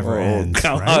song that never ends,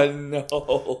 God, right? No.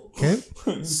 Okay.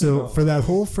 So for that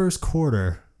whole first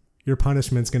quarter, your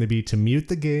punishment's going to be to mute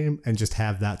the game and just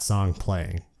have that song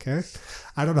playing. Okay.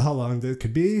 I don't know how long that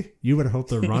could be. You would hope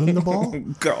they're running the ball.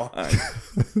 God.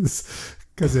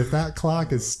 Because if that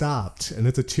clock is stopped and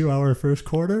it's a 2-hour first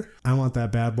quarter, I want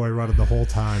that bad boy running the whole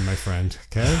time, my friend.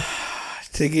 Okay.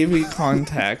 To give you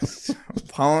context,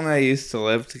 Paul and I used to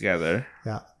live together.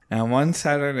 Yeah. And one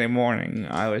Saturday morning,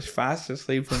 I was fast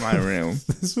asleep in my room.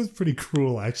 This was pretty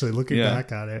cruel, actually, looking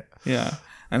back at it. Yeah.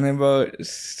 And about,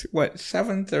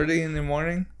 7:30 in the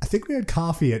morning? I think we had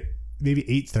coffee at maybe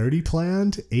 8:30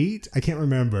 planned. 8? I can't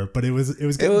remember, but it was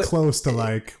getting close to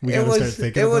we got to start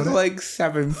thinking about it. It was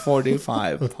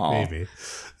 7:45, Paul. Maybe.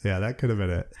 Yeah, that could have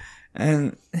been it.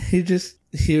 And he just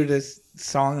hear this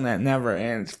song that never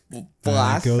ends,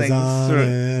 blasting goes on through.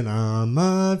 And on,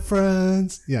 my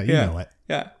friends. Yeah, you know it.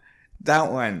 Yeah.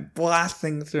 That one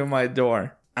blasting through my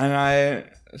door, and I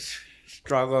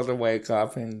struggle to wake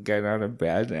up and get out of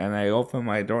bed, and I open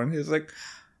my door, and he's like,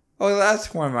 "Oh,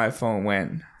 that's where my phone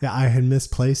went." Yeah, I had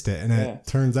misplaced it, and it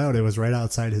turns out it was right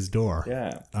outside his door.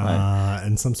 Yeah,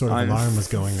 and some sort of alarm was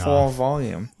going off. Full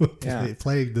volume. Yeah,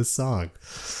 playing this song.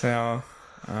 So,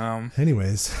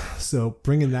 anyways, so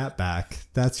bringing that back,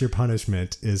 that's your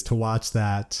punishment, is to watch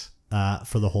that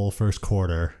for the whole first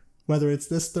quarter. Whether it's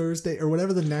this Thursday or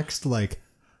whatever the next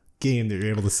game that you're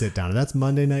able to sit down. If that's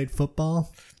Monday Night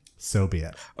Football, so be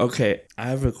it. Okay, I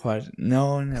have a question.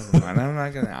 No, never mind. I'm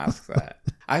not going to ask that.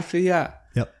 Actually, yeah.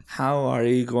 Yep. How are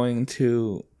you going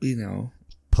to,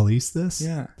 police this?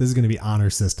 Yeah. This is going to be honor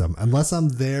system. Unless I'm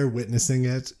there witnessing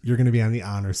it, you're going to be on the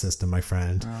honor system, my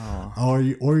friend. Oh.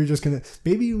 Or you're just going to...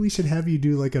 Maybe we should have you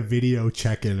do a video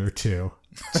check-in or two.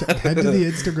 Head to the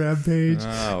Instagram page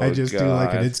and just do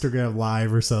an Instagram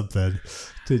live or something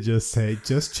to just say,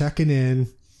 just checking in.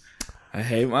 I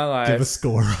hate my life. Give a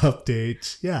score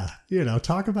update. Yeah,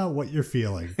 talk about what you're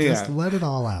feeling. Just let it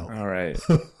all out. All right.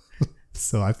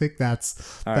 So I think that's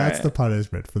the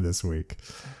punishment for this week.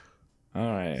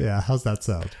 All right. Yeah, how's that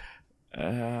sound?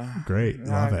 Great.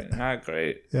 Love it. Not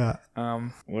great. Yeah.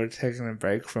 We're taking a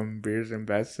break from beers and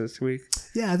bets this week.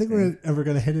 Yeah, I think we're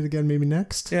going to hit it again maybe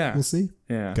next. Yeah. We'll see.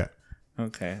 Yeah.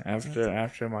 Okay.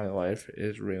 After my life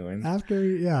is ruined.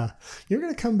 You're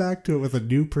going to come back to it with a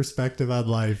new perspective on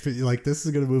life. Like, this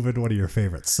is going to move into one of your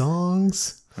favorite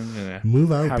songs. I'm going to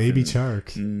move out Baby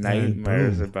Shark.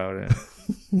 Nightmares about it.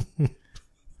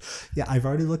 Yeah, I've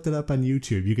already looked it up on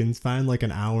YouTube. You can find like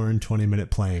an hour and 20-minute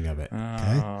playing of it.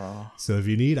 Okay. So if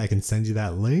you need, I can send you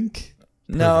that link.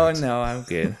 Perfect. No, I'm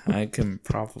good. I can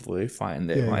probably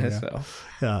find it myself.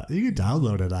 Yeah, you can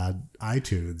download it on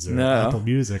iTunes or Apple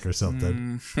Music or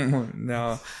something.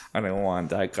 No, I don't want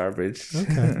that garbage.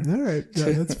 Okay, all right.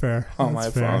 Yeah, that's fair. On my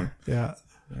phone. Yeah.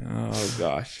 Oh,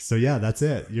 gosh. So, yeah, that's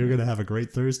it. You're going to have a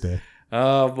great Thursday.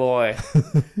 Oh, boy.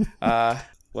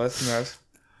 Listeners,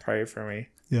 pray for me.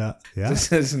 Yeah.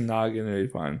 This is not going to be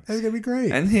fun. It's going to be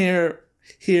great. And here,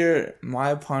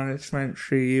 my punishment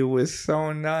for you was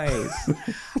so nice.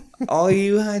 All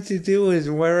you had to do is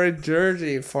wear a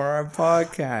jersey for our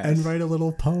podcast. And write a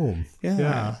little poem.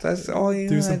 Yeah. That's all you had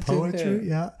to do. Do some poetry.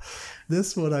 Yeah.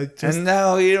 This one I just... And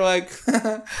now you're like,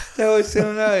 that was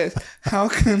so nice. How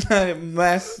can I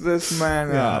mess this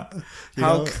man up?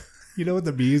 You know what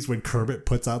the memes when Kermit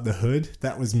puts on the hood?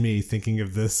 That was me thinking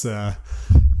of this...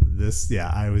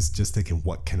 I was just thinking,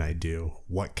 what can I do?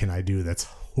 What can I do that's...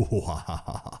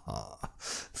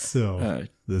 So,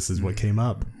 this is what came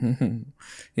up.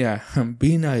 Yeah,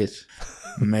 be nice.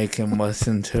 Make him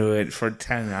listen to it for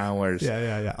 10 hours.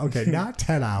 Yeah. Okay, not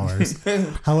 10 hours.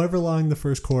 However long the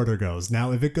first quarter goes.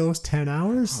 Now, if it goes 10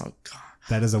 hours,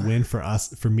 that is a win for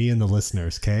us, for me and the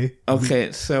listeners, okay?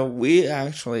 Okay, so we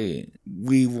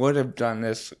would have done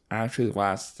this actually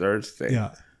last Thursday.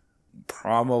 Yeah.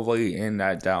 Probably in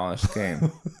that Dallas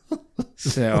game.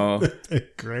 So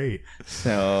great.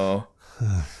 So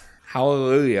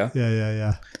hallelujah.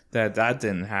 Yeah. That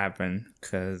didn't happen,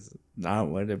 because that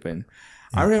would have been.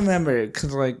 I remember it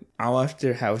because I left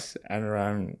your house at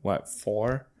around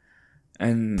 4,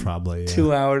 and probably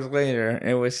 2 hours later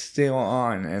it was still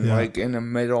on, and in the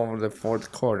middle of the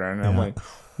fourth quarter, and I'm like,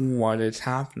 what is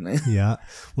happening? Yeah.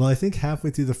 Well, I think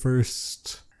halfway through the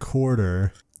first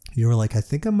quarter, you were like, I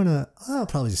think I'll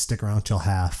probably just stick around till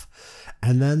half.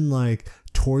 And then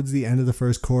towards the end of the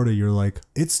first quarter, you're like,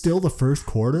 it's still the first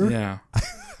quarter? Yeah.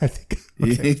 I think,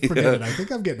 forget it. I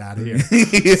think I'm getting out of here.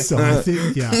 So I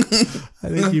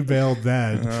think you bailed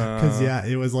then. Because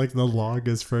it was the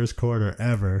longest first quarter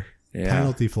ever. Yeah.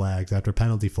 Penalty flags after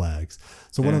penalty flags.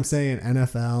 So what I'm saying,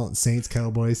 NFL, Saints,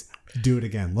 Cowboys, do it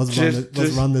again. Let's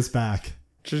run this back.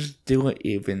 Just do what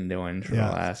you've been doing for the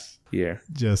last year.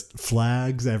 Just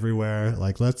flags everywhere.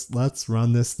 Let's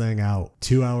run this thing out.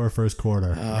 2-hour first quarter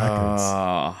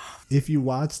records. If you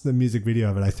watch the music video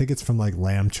of it, I think it's from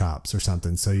Lamb Chops or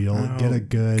something. So you'll get a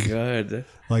good.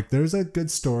 There's a good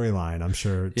storyline, I'm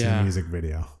sure, to the music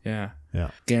video. Yeah.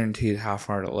 Guaranteed half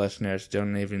our listeners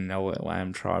don't even know what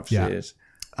Lamb Chops is.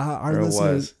 Our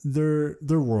listeners, they're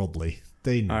worldly.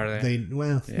 They know. Are they?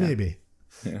 Maybe.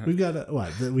 Yeah. We've got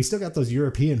we still got those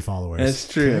European followers. That's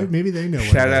true. Okay? Maybe they know.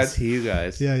 Shout out to you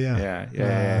guys.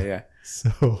 Yeah.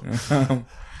 So,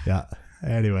 yeah.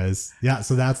 Anyways,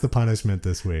 so that's the punishment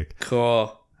this week.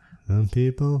 Cool. Some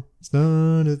people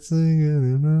started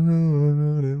singing.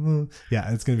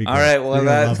 Yeah, it's gonna be great. All right. Well,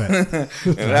 love it.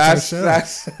 That's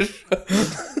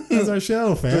our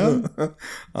show, fam.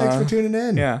 Thanks for tuning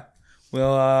in. Yeah.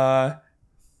 Well,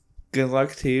 good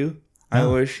luck to you. I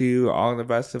wish you all the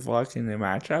best of luck in the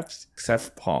matchups, except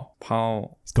for Paul.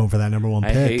 Paul, he's going for that number 1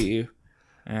 pick. I hate you,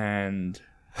 and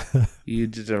you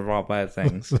deserve all bad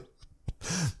things.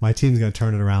 My team's going to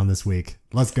turn it around this week.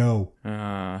 Let's go.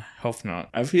 Hope not.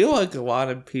 I feel like a lot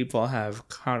of people have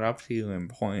caught up to you in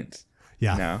points.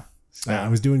 Yeah. Now. So. I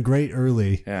was doing great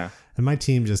early. Yeah. And my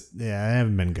team I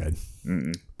haven't been good.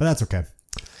 But that's okay.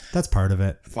 That's part of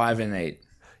it. 5-8.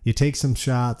 You take some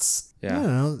shots. Yeah. I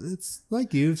don't know. It's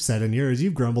like you've said in yours.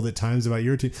 You've grumbled at times about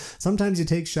your team. Sometimes you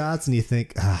take shots and you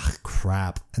think,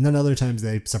 crap. And then other times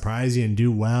they surprise you and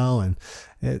do well. And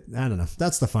I don't know.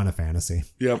 That's the fun of fantasy.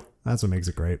 Yep. That's what makes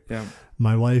it great. Yeah.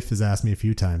 My wife has asked me a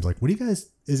few times, what do you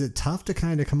guys, is it tough to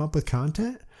kind of come up with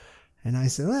content? And I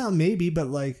said, well, maybe,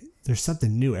 but there's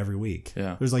something new every week.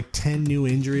 Yeah. There's 10 new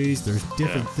injuries. There's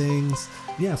different things.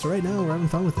 Yeah. So right now we're having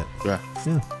fun with it. Yeah.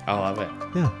 Yeah. I love it.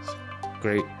 Yeah.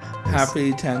 Great. Nice.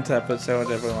 Happy 10th episode,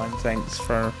 everyone. Thanks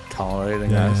for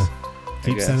tolerating us. Yeah.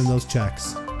 Keep sending those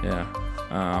checks. Yeah.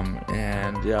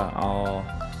 And yeah,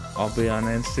 I'll be on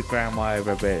Instagram Live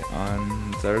a bit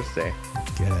on Thursday.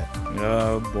 Get it.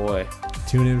 Oh boy.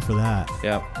 Tune in for that.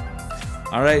 Yep.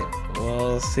 All right.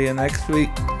 We'll see you next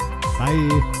week.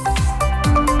 Bye.